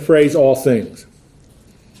captured in the phrase all things?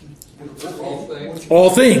 All things. All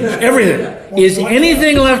things, everything. Is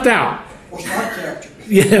anything left out? Was not captured.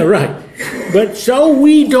 Yeah, right. But so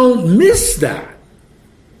we don't miss that.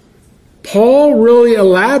 Paul really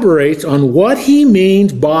elaborates on what he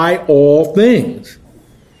means by all things,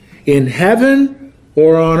 in heaven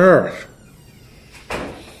or on earth.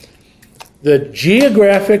 The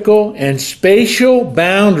geographical and spatial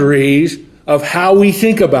boundaries of how we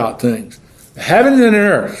think about things. Heaven and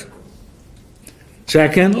earth.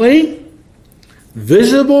 Secondly,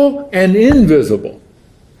 visible and invisible.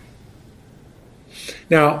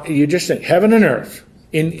 Now, you just think heaven and earth.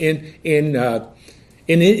 In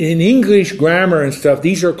In English grammar and stuff,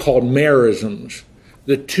 these are called merisms,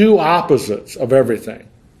 the two opposites of everything.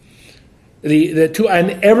 The two,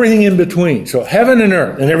 and everything in between. So heaven and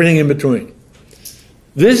earth and everything in between.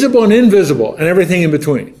 Visible and invisible and everything in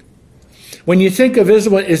between. When you think of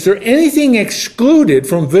visible, is there anything excluded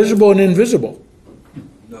from visible and invisible?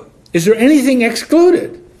 No. Is there anything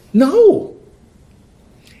excluded? No.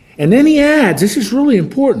 And then he adds, this is really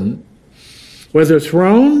important, whether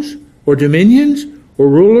thrones or dominions or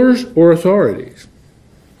rulers or authorities.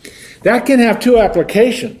 That can have two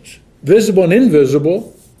applications, visible and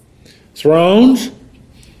invisible. Thrones,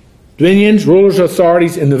 dominions, rulers,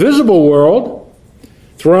 authorities in the visible world.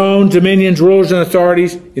 Thrones, dominions, rulers, and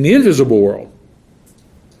authorities in the invisible world.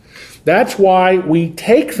 That's why we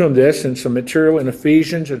take from this and some material in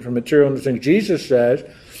Ephesians and some material in the things Jesus says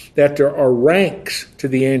that there are ranks to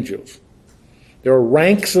the angels. There are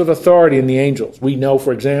ranks of authority in the angels. We know,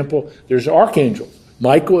 for example, there's archangels.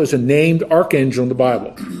 Michael is a named archangel in the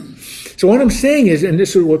Bible. So what I'm saying is, and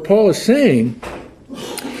this is what Paul is saying,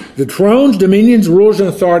 the thrones, dominions, rulers, and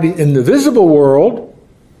authorities in the visible world,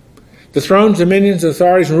 the thrones, dominions,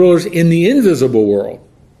 authorities, and rulers in the invisible world.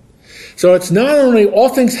 So it's not only all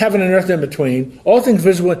things heaven and earth in between, all things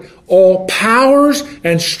visible, all powers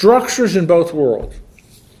and structures in both worlds.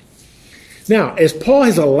 Now, as Paul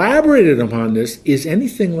has elaborated upon this, is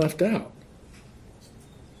anything left out?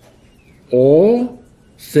 All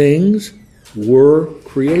things were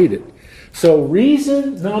created. So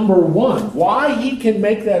reason number one, why he can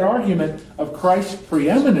make that argument of Christ's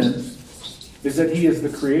preeminence is that he is the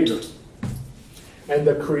creator. And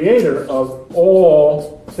the creator of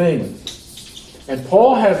all things. And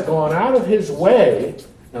Paul has gone out of his way,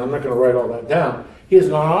 and I'm not going to write all that down, he has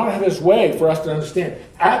gone out of his way for us to understand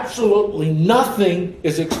absolutely nothing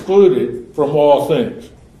is excluded from all things.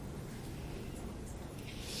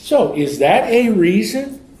 So, is that a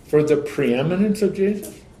reason for the preeminence of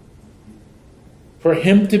Jesus? For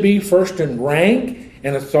him to be first in rank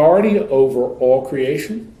and authority over all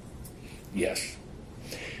creation? Yes.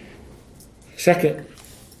 Second,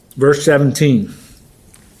 verse 17.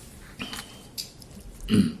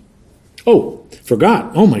 Oh,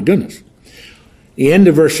 forgot. Oh my goodness. The end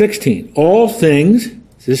of verse 16. All things,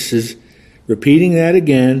 this is repeating that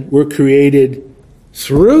again, were created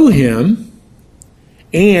through him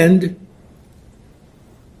and,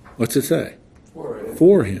 what's it say?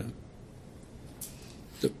 For him.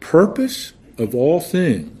 The purpose of all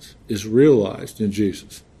things is realized in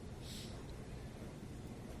Jesus.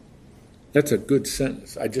 That's a good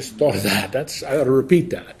sentence. I just thought of that. I ought to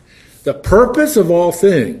repeat that. The purpose of all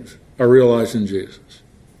things are realized in Jesus.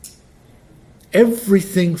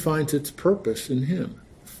 Everything finds its purpose in him,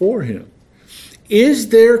 for him. Is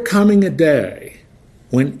there coming a day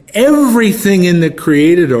when everything in the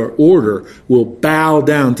created order will bow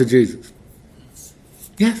down to Jesus?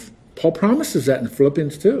 Yes. Paul promises that in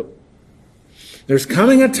Philippians 2. There's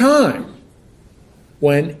coming a time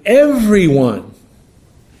when everyone,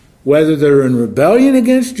 whether they're in rebellion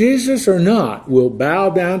against Jesus or not, will bow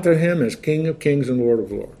down to him as King of Kings and Lord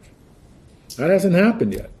of Lords. That hasn't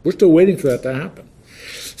happened yet. We're still waiting for that to happen.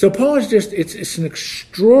 So Paul is just, it's an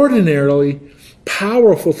extraordinarily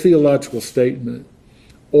powerful theological statement.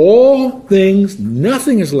 All things,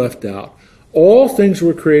 nothing is left out. All things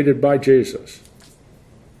were created by Jesus.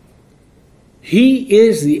 He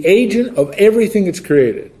is the agent of everything that's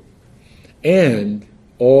created. And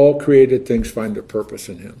all created things find their purpose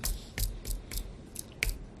in him.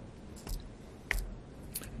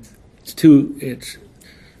 It's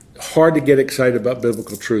hard to get excited about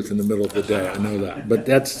biblical truth in the middle of the day, I know that. But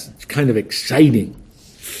that's kind of exciting.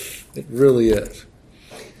 It really is.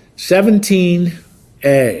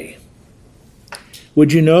 17a.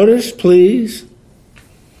 Would you notice, please,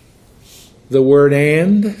 the word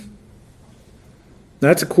and?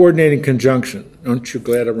 That's a coordinating conjunction. Aren't you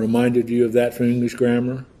glad I reminded you of that from English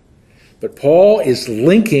grammar? But Paul is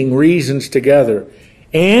linking reasons together.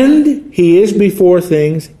 And he is before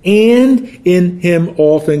things, and in him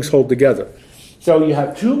all things hold together. So you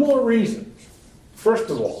have two more reasons. First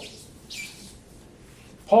of all,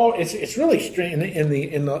 Paul, it's really strange. In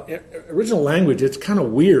the original language, it's kind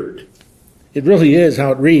of weird. It really is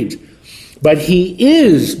how it reads. But he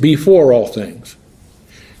is before all things.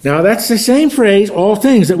 Now that's the same phrase, all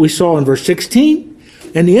things, that we saw in verse 16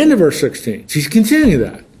 and the end of verse 16. He's continuing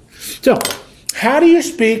that. So, how do you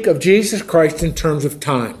speak of Jesus Christ in terms of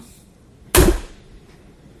time?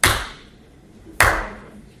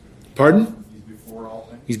 Pardon? He's before all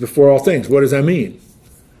things. He's before all things. What does that mean?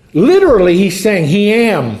 Literally, he's saying, he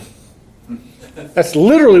am. That's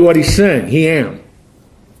literally what he's saying, he am.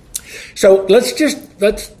 So let's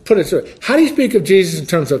put it through. How do you speak of Jesus in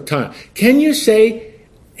terms of time? Can you say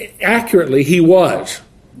accurately he was?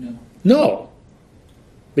 No. No.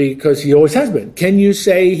 Because he always has been. Can you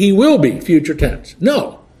say he will be, future tense?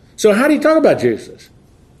 No. So how do you talk about Jesus?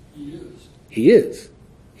 He is. He is.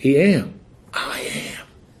 He am. I am.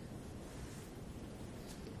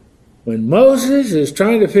 When Moses is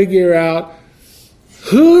trying to figure out,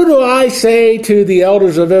 who do I say to the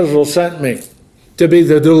elders of Israel sent me to be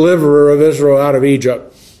the deliverer of Israel out of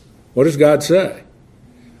Egypt? What does God say?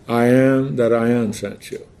 I am that I am sent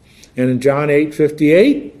you. And in John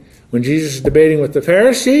 8:58, when Jesus is debating with the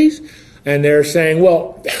Pharisees, and they're saying,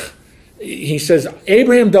 well, he says,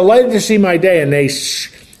 Abraham delighted to see my day, and they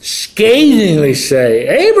scathingly say,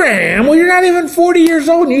 Abraham? Well, you're not even 40 years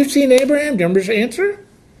old, and you've seen Abraham. Do you remember his answer?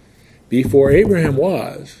 Before Abraham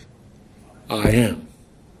was, I am.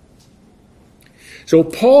 So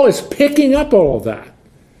Paul is picking up all of that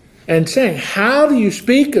and saying, how do you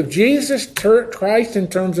speak of Jesus Christ in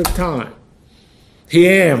terms of time? He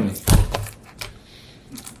am.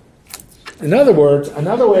 In other words,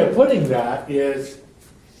 another way of putting that is,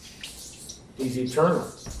 he's eternal.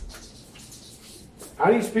 How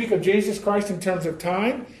do you speak of Jesus Christ in terms of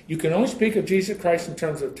time? You can only speak of Jesus Christ in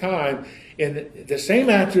terms of time in the same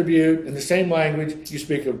attribute, in the same language you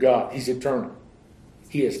speak of God. He's eternal.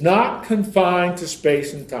 He is not confined to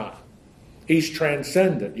space and time. He's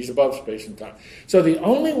transcendent. He's above space and time. So the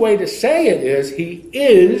only way to say it is, he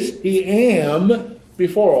am,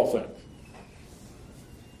 before all things.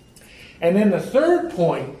 And then the third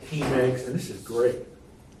point he makes, and this is great.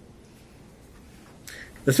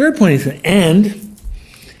 The third point is, and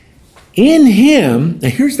in him,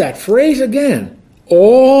 and here's that phrase again,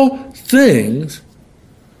 all things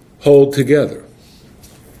hold together.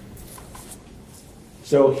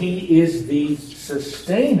 So he is the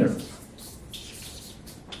sustainer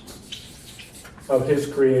of his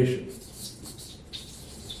creation.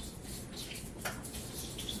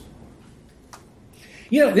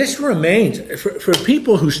 You know, this remains, for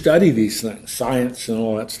people who study these things, science and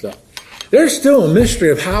all that stuff, there's still a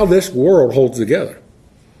mystery of how this world holds together.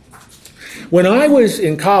 When I was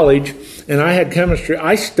in college and I had chemistry,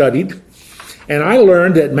 I studied, and I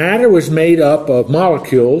learned that matter was made up of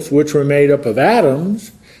molecules, which were made up of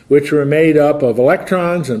atoms, which were made up of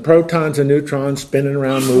electrons and protons and neutrons spinning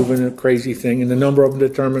around, moving, a crazy thing, and the number of them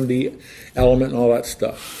determined the element and all that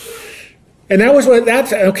stuff. And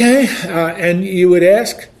that's okay. And you would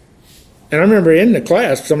ask, and I remember in the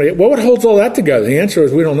class, somebody, what holds all that together? The answer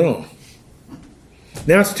is, we don't know.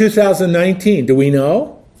 Now it's 2019. Do we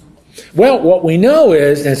know? Well, what we know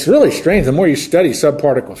is, and it's really strange, the more you study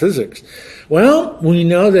subparticle physics, well, we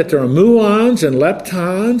know that there are muons and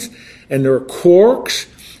leptons, and there are quarks,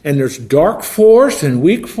 and there's dark force and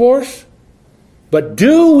weak force. But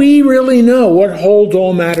do we really know what holds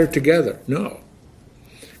all matter together? No.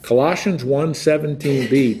 Colossians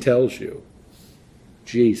 1:17b tells you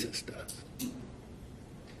Jesus does.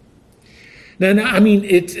 Now, I mean,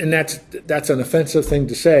 that's an offensive thing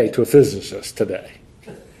to say to a physicist today.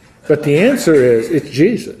 But the answer is, it's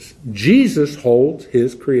Jesus. Jesus holds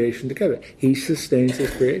his creation together. He sustains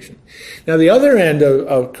his creation. Now, the other end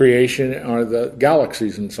of creation are the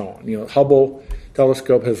galaxies and so on. You know, Hubble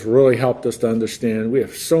telescope has really helped us to understand. We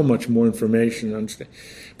have so much more information to understand.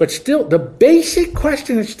 But still, the basic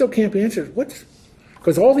question that still can't be answered is,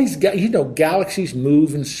 because all these, galaxies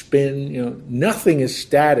move and spin. Nothing is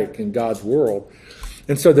static in God's world.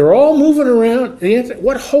 And so they're all moving around. The answer,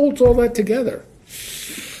 what holds all that together?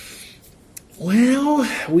 Well,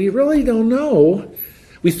 we really don't know.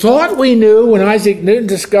 We thought we knew when Isaac Newton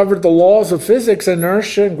discovered the laws of physics,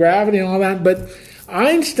 inertia and gravity and all that, but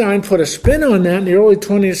Einstein put a spin on that in the early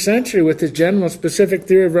 20th century with his general specific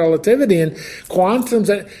theory of relativity and quantums.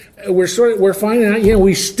 We're finding out,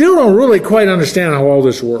 we still don't really quite understand how all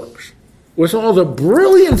this works. With all the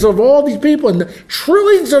brilliance of all these people and the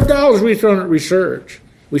trillions of dollars we've thrown at research,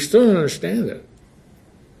 we still don't understand it.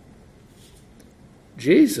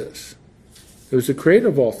 Jesus, who is the creator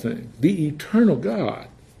of all things, the eternal God,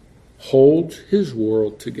 holds his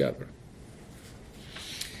world together.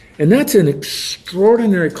 And that's an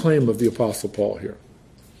extraordinary claim of the Apostle Paul here.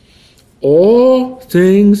 All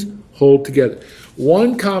things hold together.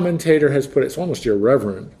 One commentator has put it, it's almost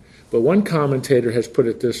irreverent, but one commentator has put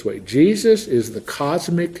it this way: Jesus is the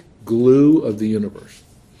cosmic glue of the universe.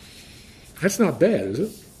 That's not bad, is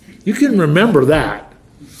it? You can remember that.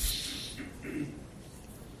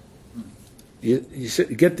 You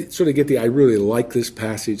get the I really like this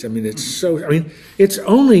passage. I mean, it's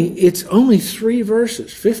only 3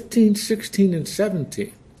 verses, 15, 16, and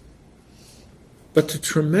 17. But the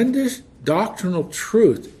tremendous doctrinal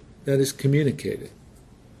truth that is communicated.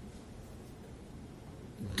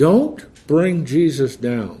 Don't bring Jesus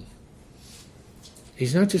down.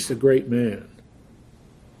 He's not just a great man.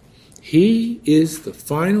 He is the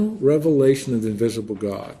final revelation of the invisible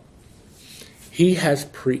God. He has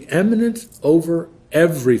preeminence over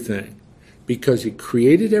everything because he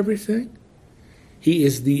created everything. He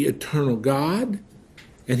is the eternal God,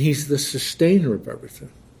 and he's the sustainer of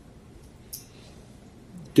everything.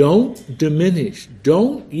 Don't diminish.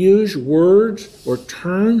 Don't use words or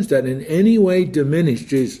terms that in any way diminish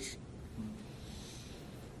Jesus.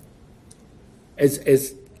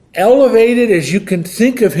 As elevated as you can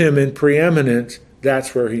think of him in preeminence,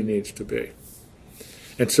 that's where he needs to be.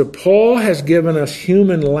 And so Paul has given us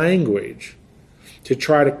human language to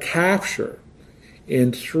try to capture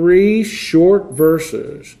in 3 short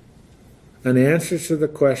verses an answer to the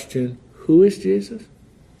question, who is Jesus?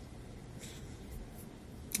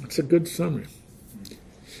 It's a good summary.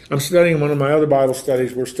 I'm studying one of my other Bible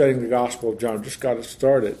studies. We're studying the Gospel of John. Just got it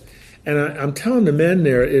started. And I'm telling the men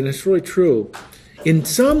there, and it's really true, in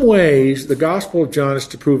some ways, the Gospel of John is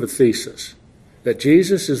to prove a thesis, that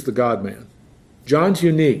Jesus is the God-man. John's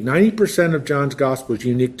unique. 90% of John's Gospel is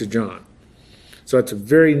unique to John. So it's a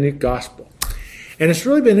very unique Gospel. And it's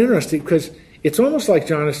really been interesting because it's almost like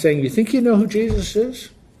John is saying, you think you know who Jesus is?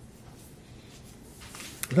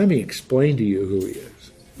 Let me explain to you who he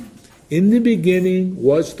is. In the beginning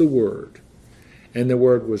was the Word, and the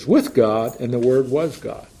Word was with God, and the Word was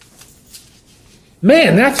God.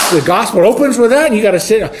 Man, that's the gospel opens with that, and you got to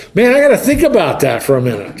sit. Man, I got to think about that for a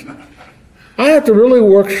minute. I have to really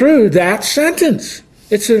work through that sentence.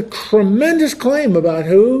 It's a tremendous claim about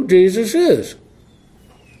who Jesus is.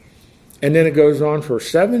 And then it goes on for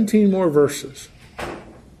 17 more verses.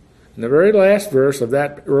 In the very last verse of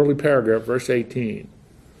that early paragraph, verse 18,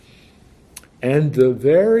 and the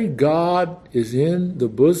very God is in the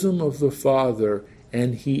bosom of the Father,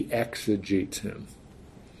 and he exegetes him.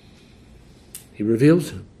 He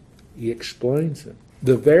reveals him. He explains him.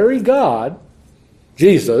 The very God,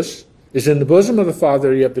 Jesus, is in the bosom of the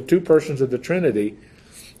Father. You have the 2 persons of the Trinity,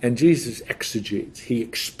 and Jesus exegetes. He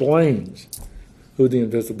explains who the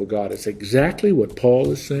invisible God is. Exactly what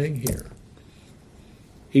Paul is saying here.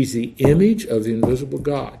 He's the image of the invisible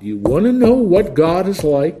God. You want to know what God is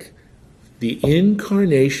like? The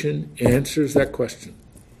incarnation answers that question.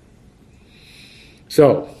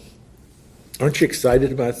 So, aren't you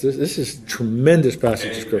excited about this? This is a tremendous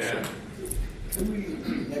passage of Scripture. Can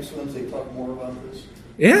we next Wednesday talk more about this?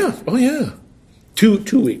 Yeah. Oh, yeah. 2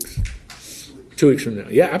 weeks. 2 weeks from now.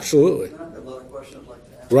 Yeah, absolutely. I have a lot of questions I'd like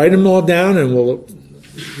to ask. Write them all down, and we'll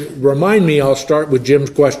remind me. I'll start with Jim's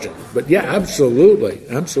question. But yeah, absolutely,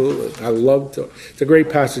 absolutely. I love to. It's a great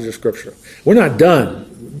passage of Scripture. We're not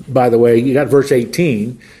done, by the way. You got verse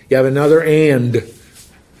 18. You have another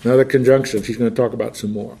conjunction. She's going to talk about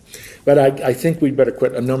some more. But I think we'd better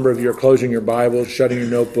quit. A number of you are closing your Bibles, shutting your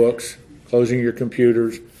notebooks, closing your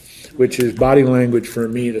computers, which is body language for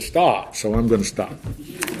me to stop. So I'm going to stop.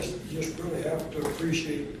 You just really have to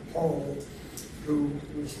appreciate Paul, who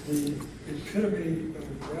was the epitome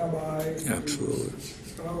of a rabbi. Absolutely. Who was the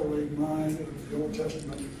scholarly mind of the Old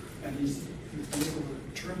Testament, and he's been able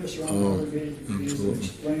to turn this around and he's able to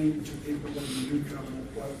explain to people in the New Covenant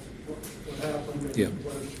what happened and Yeah.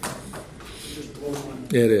 what it just blows my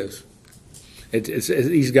mind. It is. It's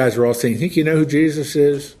these guys are all saying, think you know who Jesus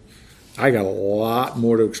is? I got a lot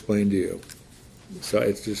more to explain to you. So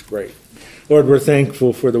it's just great. Lord, we're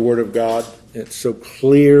thankful for the Word of God. It's so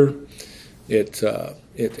clear. It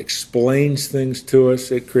explains things to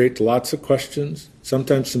us. It creates lots of questions,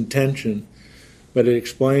 sometimes some tension, but it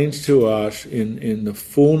explains to us in the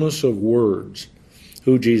fullness of words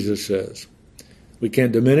who Jesus is. We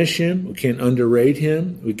can't diminish him. We can't underrate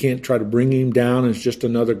him. We can't try to bring him down as just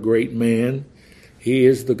another great man. He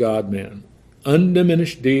is the God-man.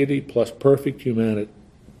 Undiminished deity plus perfect humanity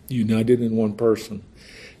united in one person.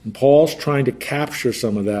 And Paul's trying to capture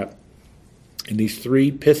some of that in these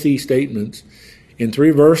 3 pithy statements in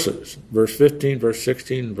 3 verses, verse 15, verse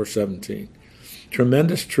 16, and verse 17.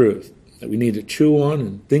 Tremendous truth that we need to chew on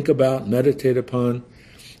and think about, meditate upon,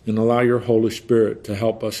 and allow your Holy Spirit to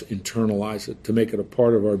help us internalize it, to make it a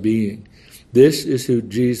part of our being. This is who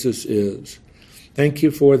Jesus is. Thank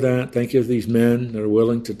you for that. Thank you for these men that are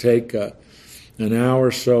willing to take an hour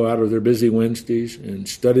or so out of their busy Wednesdays and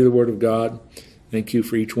study the Word of God. Thank you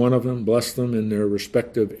for each one of them. Bless them in their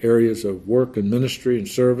respective areas of work and ministry and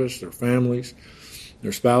service, their families,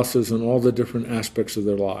 their spouses, and all the different aspects of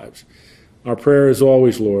their lives. Our prayer is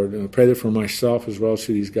always, Lord, and I pray that for myself as well as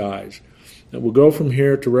for these guys, that we'll go from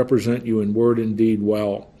here to represent you in word and deed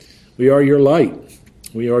well. We are your light.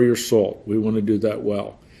 We are your salt. We want to do that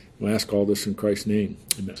well. We'll ask all this in Christ's name.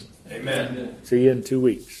 Amen. Amen. See you in 2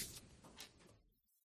 weeks.